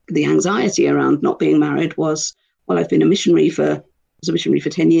 the anxiety around not being married was, well, I've been a missionary for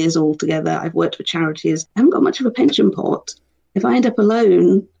 10 years altogether. I've worked for charities. I haven't got much of a pension pot. If I end up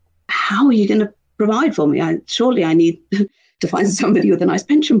alone, how are you going to provide for me? Surely I need to find somebody with a nice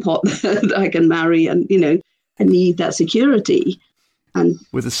pension pot that I can marry, and I need that security. And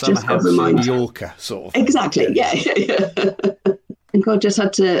with a summer house in Mallorca, sort of. Exactly, yeah. And God just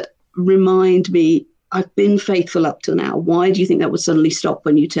had to remind me, I've been faithful up till now. Why do you think that would suddenly stop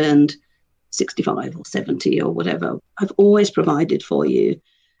when you turned 65 or 70 or whatever? I've always provided for you.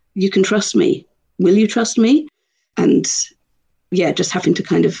 You can trust me. Will you trust me? And yeah, just having to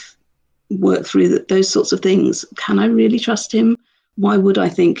kind of work through those sorts of things. Can I really trust him? Why would I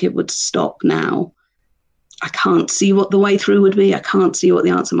think it would stop now? I can't see what the way through would be. I can't see what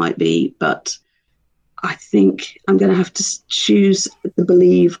the answer might be, but I think I'm going to have to choose to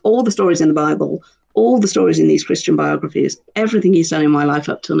believe all the stories in the Bible, all the stories in these Christian biographies, everything he's done in my life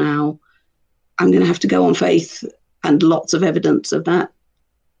up till now. I'm going to have to go on faith and lots of evidence of that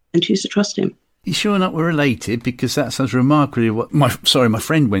and choose to trust him. You sure not we're related? Because that sounds remarkably what my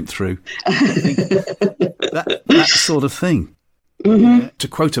friend went through. that sort of thing. Mm-hmm. To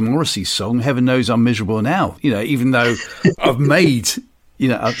quote a Morrissey song, heaven knows I'm miserable now, even though I've made, so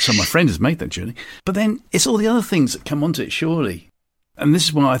my friend has made that journey. But then it's all the other things that come onto it, surely. And this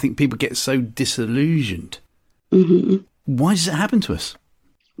is why I think people get so disillusioned. Mm-hmm. Why does it happen to us?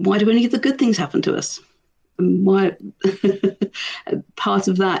 Why do only the good things happen to us? And why? Part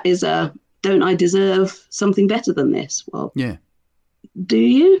of that is, don't I deserve something better than this? Well, yeah. Do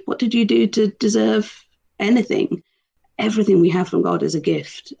you? What did you do to deserve anything? Everything we have from God is a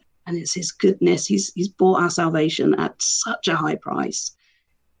gift, and it's his goodness. He's bought our salvation at such a high price.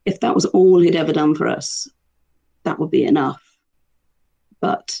 If that was all he'd ever done for us, that would be enough.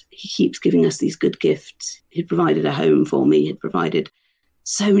 But he keeps giving us these good gifts. He'd provided a home for me. He'd provided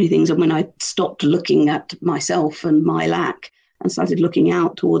so many things. And when I stopped looking at myself and my lack and started looking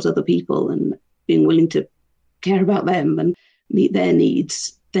out towards other people and being willing to care about them and meet their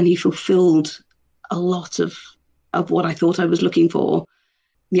needs, then he fulfilled a lot of what I thought I was looking for.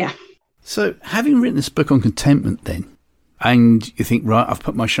 Yeah. So having written this book on contentment then, and you think, right, I've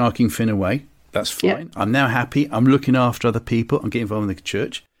put my sharking fin away. That's fine. Yeah. I'm now happy. I'm looking after other people. I'm getting involved in the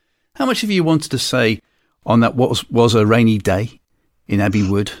church. How much have you wanted to say on that what was a rainy day in Abbey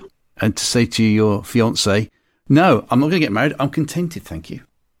Wood, and to say to your fiancé, no, I'm not going to get married. I'm contented, thank you?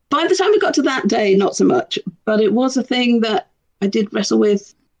 By the time we got to that day, not so much. But it was a thing that I did wrestle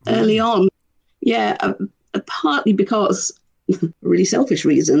with early on. Yeah, partly because really selfish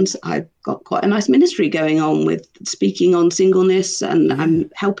reasons. I've got quite a nice ministry going on with speaking on singleness, and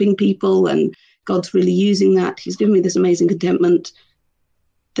I'm helping people, and God's really using that. He's given me this amazing contentment.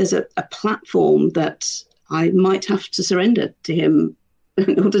 There's a platform that I might have to surrender to him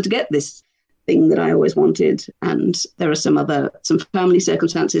in order to get this thing that I always wanted. And there are some family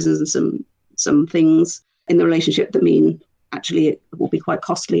circumstances and some things in the relationship that mean actually it will be quite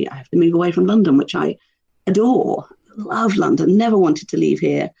costly. I have to move away from London, which I adore. Love London, never wanted to leave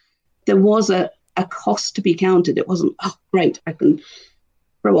here. There was a cost to be counted. It wasn't, oh, great, I can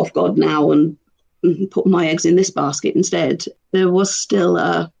throw off God now and put my eggs in this basket instead. There was still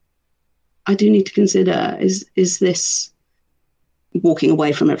I do need to consider, is this walking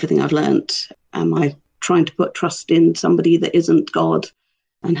away from everything I've learnt? Am I trying to put trust in somebody that isn't God,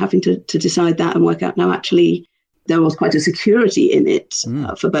 and having to decide that and work out, now actually there was quite a security in it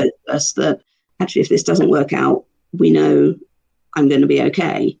for both of us, that actually if this doesn't work out, we know I'm going to be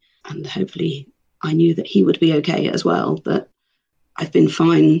okay. And hopefully I knew that he would be okay as well, that I've been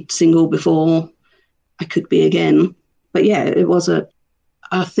fine single before, I could be again. But yeah, it was a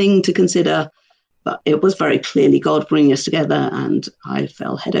thing to consider, but it was very clearly God bringing us together, and I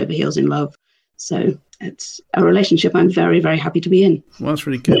fell head over heels in love. So it's a relationship I'm very, very happy to be in. Well, that's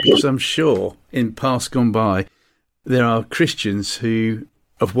really good, because I'm sure in past gone by, there are Christians who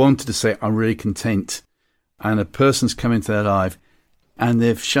have wanted to say, I'm really content, and a person's come into their life and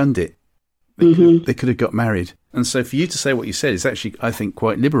they've shunned it. They could have got married. And so for you to say what you said is actually, I think,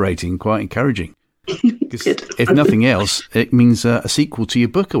 quite liberating, quite encouraging. Because if nothing else, it means a sequel to your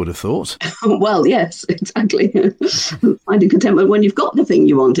book, I would have thought. Well, yes, exactly. Finding contentment when you've got the thing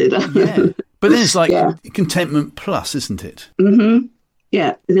you wanted. Yeah. But then it's like contentment plus, isn't it? Mm-hmm.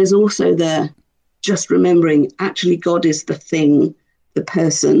 Yeah. There's also just remembering, actually, God is the thing, the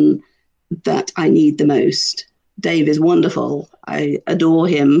person that I need the most. Dave is wonderful. I adore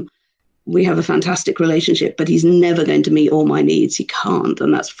him. We have a fantastic relationship, but he's never going to meet all my needs. He can't.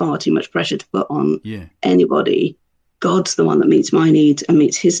 And that's far too much pressure to put on anybody. God's the one that meets my needs and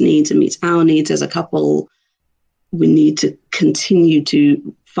meets his needs and meets our needs as a couple. We need to continue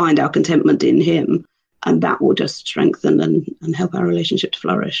to find our contentment in him, and that will just strengthen and help our relationship to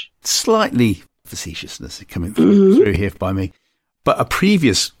flourish. Slightly facetiousness coming through here by me. But a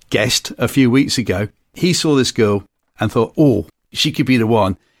previous guest a few weeks ago, he saw this girl and thought, oh, she could be the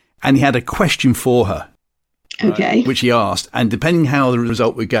one. And he had a question for her, okay, which he asked. And depending how the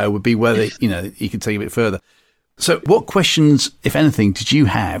result would go would be whether, he could take a bit further. So what questions, if anything, did you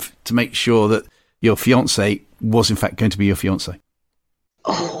have to make sure that your fiancé was in fact going to be your fiancé?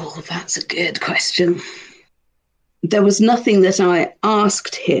 Oh, that's a good question. There was nothing that I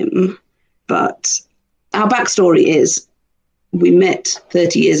asked him, but our backstory is we met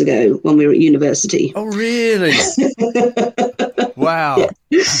 30 years ago when we were at university. Oh, really? Wow.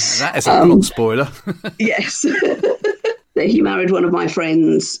 Yes. That is a plot spoiler. Yes. He married one of my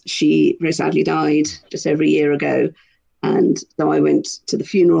friends. She very sadly died just over a year ago. And so I went to the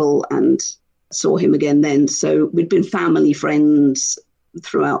funeral and saw him again then. So we'd been family friends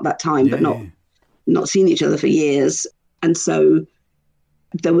throughout that time, but not seen each other for years. And so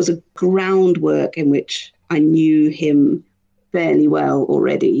there was a groundwork in which I knew him fairly well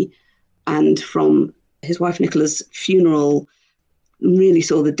already. And from his wife Nicola's funeral, really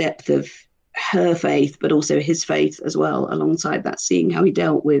saw the depth of her faith, but also his faith as well, alongside that, seeing how he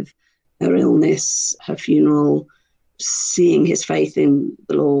dealt with her illness, her funeral, seeing his faith in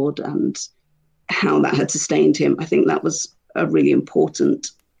the Lord and how that had sustained him. I think that was a really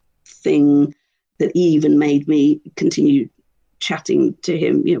important thing that even made me continue chatting to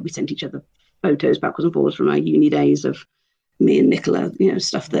him. We sent each other photos backwards and forwards from our uni days of me and Nicola,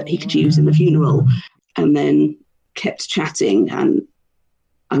 stuff that he could use in the funeral, and then kept chatting. And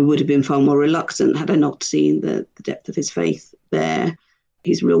I would have been far more reluctant had I not seen the depth of his faith there.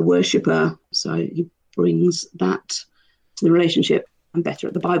 He's a real worshipper, so he brings that to the relationship. I'm better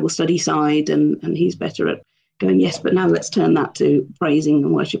at the Bible study side, and he's better at going, yes, but now let's turn that to praising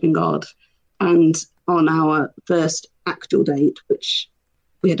and worshiping God. And on our first actual date, which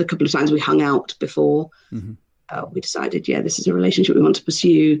we had a couple of times we hung out before, we decided, this is a relationship we want to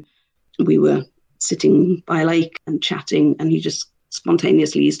pursue. We were sitting by a lake and chatting, and he just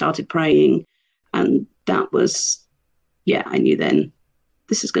spontaneously started praying. And that was, I knew then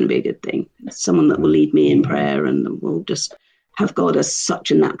this is going to be a good thing. It's someone that will lead me in prayer and will just have God as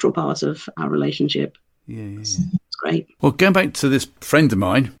such a natural part of our relationship. It's great. Well, going back to this friend of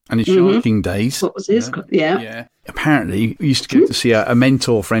mine and his sharking days. What was his? Yeah. Apparently, he used to go to see a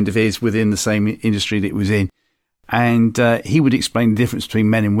mentor friend of his within the same industry that he was in. And he would explain the difference between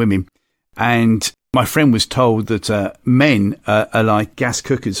men and women. And my friend was told that men are like gas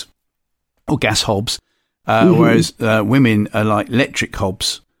cookers or gas hobs, whereas women are like electric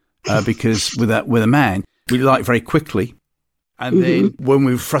hobs, because with a man, we light very quickly. And then when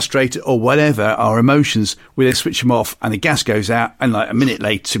we're frustrated or whatever, our emotions, we then switch them off and the gas goes out. And like a minute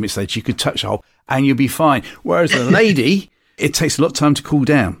later, 2 minutes later, you could touch a hob and you'll be fine. Whereas a lady, it takes a lot of time to cool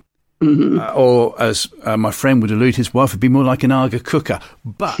down. Or as my friend would allude, his wife would be more like an Aga cooker.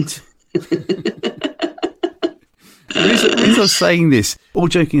 But the reason I was saying this, all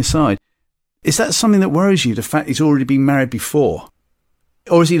joking aside, is that something that worries you, the fact he's already been married before?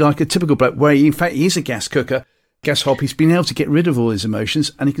 Or is he like a typical bloke where, in fact, he is a gas cooker, gas hob, he's been able to get rid of all his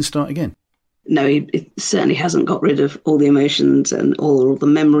emotions and he can start again? No, he certainly hasn't got rid of all the emotions and all the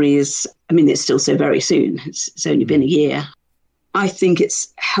memories. I mean, it's still so very soon. It's only been a year. I think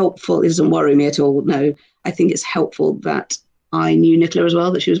it's helpful. It doesn't worry me at all. No, I think it's helpful that I knew Nicola as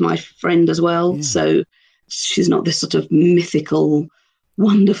well, that she was my friend as well. So she's not this sort of mythical,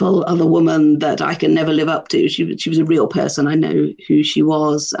 wonderful other woman that I can never live up to. She was a real person. I know who she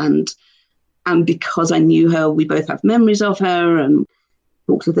was, and because I knew her, we both have memories of her, and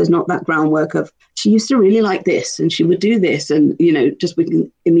also there's not that groundwork of she used to really like this and she would do this, and just we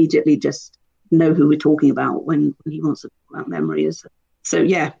can immediately just know who we're talking about when he wants to talk about memories. So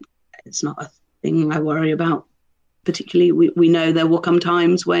yeah, it's not a thing I worry about particularly. We know there will come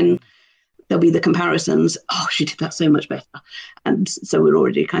times when there'll be the comparisons. Oh, she did that so much better. And so we're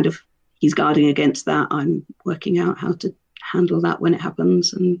already he's guarding against that. I'm working out how to handle that when it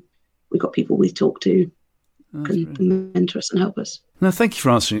happens. And we've got people we talk to can mentor us and help us. No, thank you for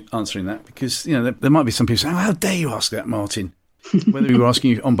answering that, because, there might be some people saying, how dare you ask that, Martin, whether you were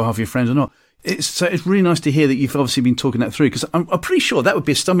asking you on behalf of your friends or not. It's really nice to hear that you've obviously been talking that through, because I'm pretty sure that would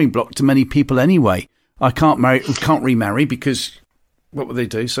be a stumbling block to many people anyway. I can't remarry because what would they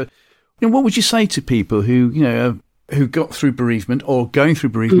do? So, what would you say to people who got through bereavement or going through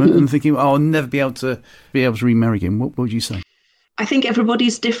bereavement and thinking, I'll never be able to remarry again? What would you say? I think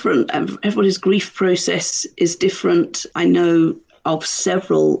everybody's different. Everybody's grief process is different. I know of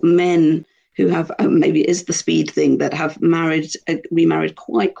several men who have, maybe it is the speed thing, that have remarried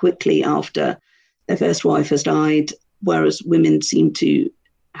quite quickly after their first wife has died, whereas women seem to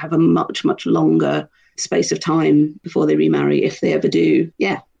have a much, much longer space of time before they remarry, if they ever do.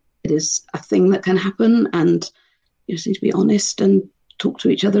 Yeah, it is a thing that can happen, and you just need to be honest and talk to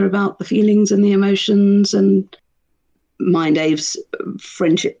each other about the feelings and the emotions. And my and Dave's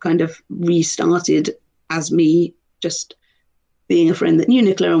friendship kind of restarted as me just being a friend that knew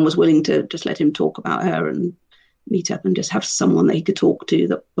Nicola and was willing to just let him talk about her and meet up and just have someone that he could talk to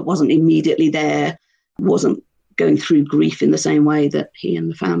that wasn't immediately there, wasn't going through grief in the same way that he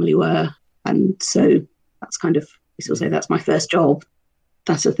and the family were. And so that's we still say that's my first job.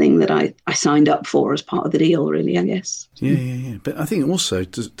 That's a thing that I signed up for as part of the deal, really, I guess. Yeah. But I think also,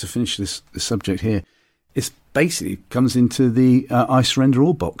 to finish this subject here, it basically comes into the I surrender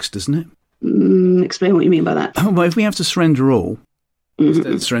all box, doesn't it? Explain what you mean by that. Well, if we have to surrender all,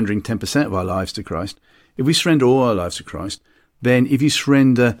 instead of surrendering 10% of our lives to Christ, if we surrender all our lives to Christ, then if you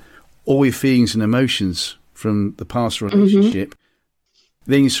surrender all your feelings and emotions from the past relationship,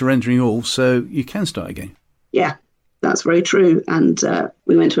 then you're surrendering all, so you can start again. Yeah, that's very true. And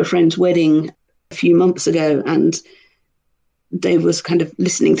we went to a friend's wedding a few months ago, and Dave was kind of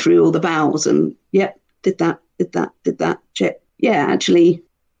listening through all the vows and, did that, check. Yeah, actually,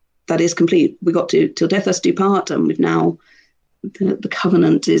 that is complete. We got to till death us do part, and we've now, the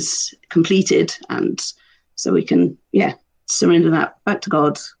covenant is completed, and so we can, surrender that back to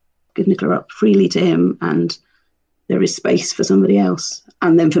God, give Nicola up freely to him, and there is space for somebody else.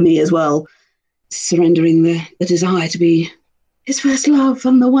 And then for me as well, surrendering the desire to be his first love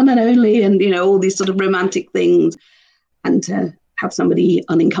and the one and only, and, all these sort of romantic things, and to have somebody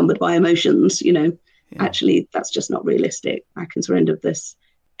unencumbered by emotions, actually, that's just not realistic. I can surrender this.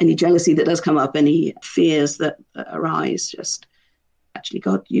 Any jealousy that does come up, any fears that arise, just actually,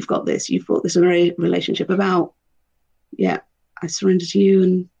 God, you've got this. You've brought this relationship about. Yeah, I surrender to you,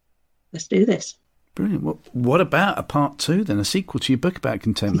 and let's do this. Brilliant. What about a part 2 then, a sequel to your book about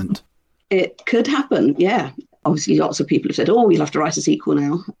contentment? It could happen, yeah. Obviously, lots of people have said, you'll have to write a sequel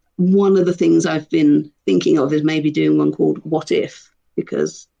now. One of the things I've been thinking of is maybe doing one called What If,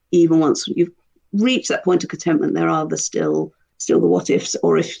 because even once you've reached that point of contentment, there are still the what ifs,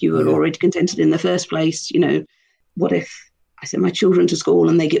 or if you were already contented in the first place, what if I send my children to school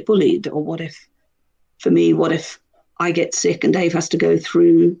and they get bullied? Or what if I get sick and Dave has to go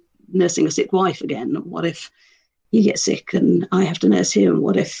through nursing a sick wife again? What if he gets sick and I have to nurse him?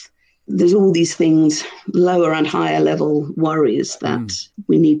 What if there's all these things, lower and higher level worries that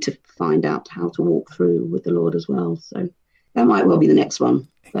we need to find out how to walk through with the Lord as well. So that might well be the next one.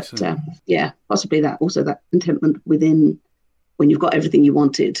 Excellent. But possibly that contentment within, when you've got everything you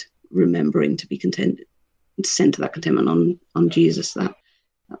wanted, remembering to be content, to center that contentment on Jesus, that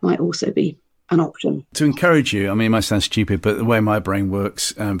might also be an option. To encourage you, I mean, it might sound stupid, but the way my brain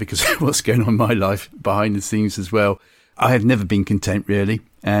works, because of what's going on in my life behind the scenes as well, I have never been content, really.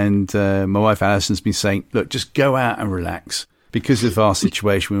 And my wife Alison's been saying, look, just go out and relax. Because of our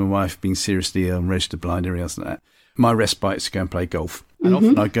situation with my wife being seriously ill and registered blind and everything else like that, my respite is to go and play golf. And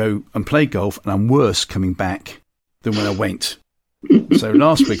often I go and play golf and I'm worse coming back than when I went. So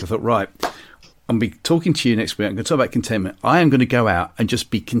last week I thought, right, I'll be talking to you next week. I'm going to talk about contentment. I am going to go out and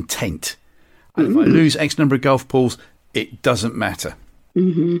just be content. And if I lose X number of golf balls, it doesn't matter.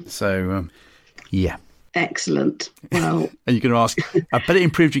 So, Excellent. Well, and you're going to ask, I bet it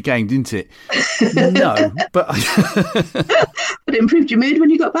improved your game, didn't it? No, but but it improved your mood when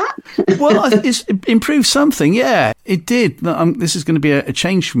you got back? Well, it improved something, yeah. It did. This is going to be a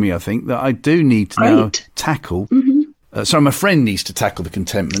change for me, I think, that I do need to now tackle. Mm-hmm. So my friend needs to tackle the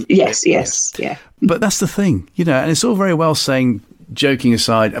contentment. Yes, yeah. But that's the thing, and it's all very well saying, joking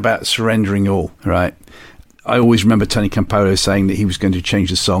aside, about surrendering all, right? I always remember Tony Campolo saying that he was going to change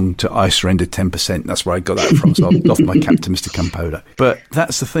the song to I Surrender 10%. That's where I got that from, so I'll doff my cap to Mr. Campolo. But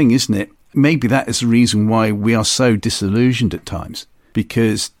that's the thing, isn't it? Maybe that is the reason why we are so disillusioned at times.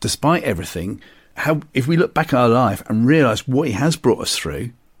 Because despite everything, if we look back at our life and realise what he has brought us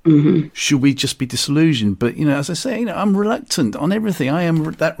through, should we just be disillusioned? But, as I say, I'm reluctant on everything. I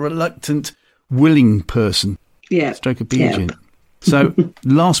am that reluctant, willing person. Yeah. Stroke obedient. Yeah. So,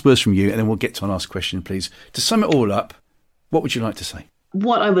 last words from you, and then we'll get to our last question, please. To sum it all up, what would you like to say?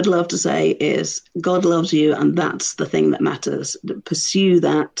 What I would love to say is God loves you, and that's the thing that matters. Pursue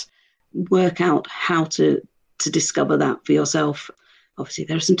that, work out how to discover that for yourself. Obviously,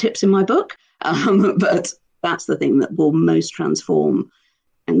 there are some tips in my book, but that's the thing that will most transform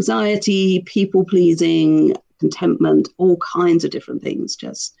anxiety, people-pleasing, contentment, all kinds of different things.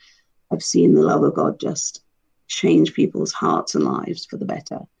 Just, I've seen the love of God just change people's hearts and lives for the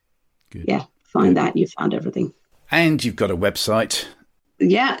better. Good. Yeah, find that. You've found everything. And you've got a website.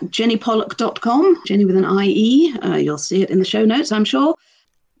 Yeah, JenniePollock.com, Jennie with an IE. You'll see it in the show notes, I'm sure.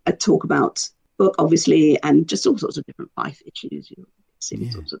 I talk about book, obviously, and just all sorts of different life issues. You'll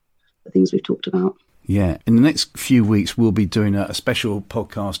see sorts of the things we've talked about. Yeah, in the next few weeks, we'll be doing a special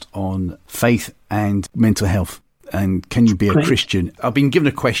podcast on faith and mental health. And can you be a Christian? I've been given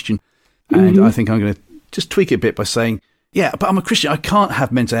a question, and I think I'm going to just tweak it a bit by saying, yeah, but I'm a Christian. I can't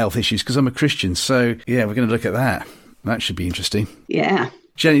have mental health issues because I'm a Christian. So, yeah, we're going to look at that. That should be interesting. Yeah.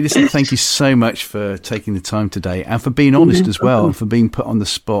 Jennie, listen, thank you so much for taking the time today and for being honest as well and for being put on the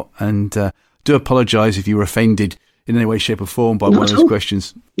spot. And do apologise if you were offended in any way, shape or form by one of those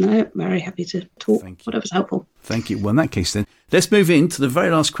questions. No, very happy to talk. Whatever's helpful. Thank you. Well, in that case then, let's move in to the very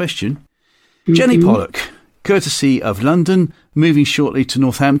last question. Jennie Pollock, courtesy of London, moving shortly to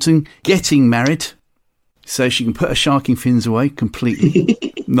Northampton, getting married, so she can put her sharking fins away completely.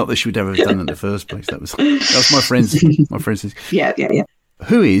 Not that she would ever have done it in the first place. That was my friend's. Yeah.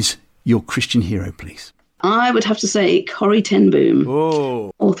 Who is your Christian hero, please? I would have to say Corrie ten Boom,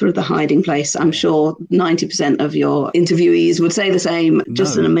 author of The Hiding Place. I'm sure 90% of your interviewees would say the same.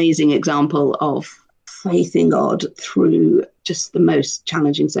 Just an amazing example of faith in God through just the most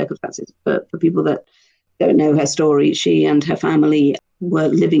challenging circumstances. But for people that don't know her story, she and her family were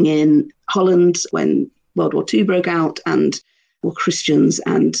living in Holland when World War II broke out and were Christians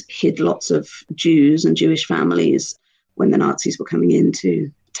and hid lots of Jews and Jewish families when the Nazis were coming in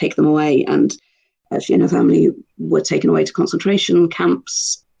to take them away. And she and her family were taken away to concentration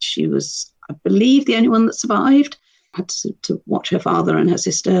camps. She was, I believe, the only one that survived. Had to watch her father and her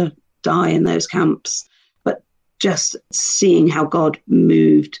sister die in those camps. But just seeing how God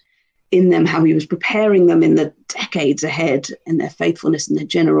moved in them, how he was preparing them in the decades ahead in their faithfulness and their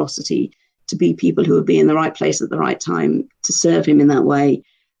generosity to be people who would be in the right place at the right time to serve him in that way.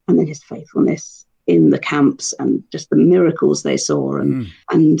 And then his faithfulness in the camps and just the miracles they saw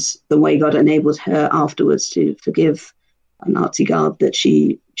and the way God enabled her afterwards to forgive a Nazi guard that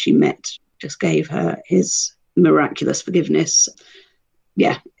she met, just gave her his miraculous forgiveness.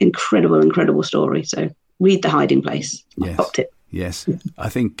 Yeah, incredible story. So read The Hiding Place. Yes. Top tip. Yes. I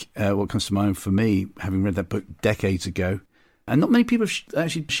think what comes to mind for me, having read that book decades ago, and not many people have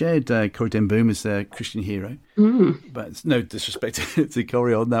actually shared Corrie ten Boom as their Christian hero. But it's no disrespect to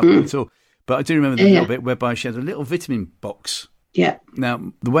Corrie on that one at all. But I do remember the little bit whereby she had a little vitamin box. Yeah. Now,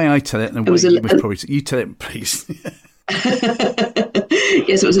 the way I tell it, and the way you tell it, please.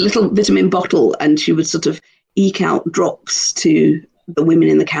 Yes, it was a little vitamin bottle, and she would sort of eke out drops to the women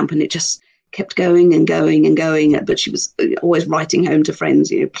in the camp, and it just kept going and going and going. But she was always writing home to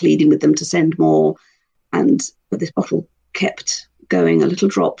friends, pleading with them to send more. But this bottle kept going, a little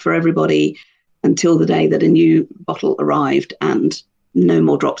drop for everybody, until the day that a new bottle arrived, and no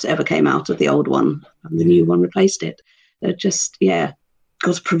more drops ever came out of the old one, and the new one replaced it. Just,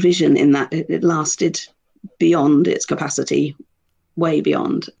 God's provision in that it lasted beyond its capacity, way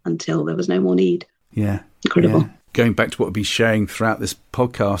beyond, until there was no more need. Yeah. Incredible. Yeah. Going back to what we've been sharing throughout this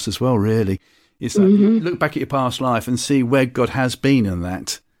podcast as well, really, is that look back at your past life and see where God has been in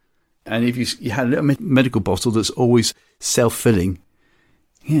that. And if you had a little medical bottle that's always self-filling,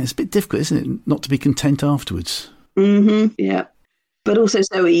 it's a bit difficult, isn't it, not to be content afterwards? Yeah. But also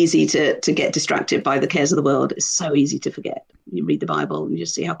so easy to get distracted by the cares of the world. It's so easy to forget. You read the Bible and you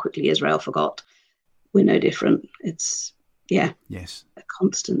just see how quickly Israel forgot we're no different. It's, yes, a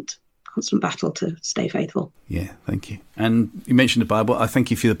constant battle to stay faithful. Yeah, thank you. And you mentioned the Bible. I thank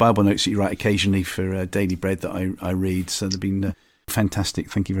you for the Bible notes that you write occasionally for Daily Bread that I read. So they've been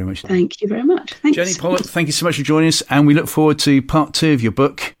fantastic. Thank you very much. Thank you very much. Thanks. Jennie Pollock, thank you so much for joining us. And we look forward to part 2 of your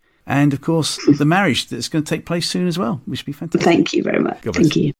book. And, of course, the marriage that's going to take place soon as well, which would be fantastic. Thank you very much. God bless. Thank you.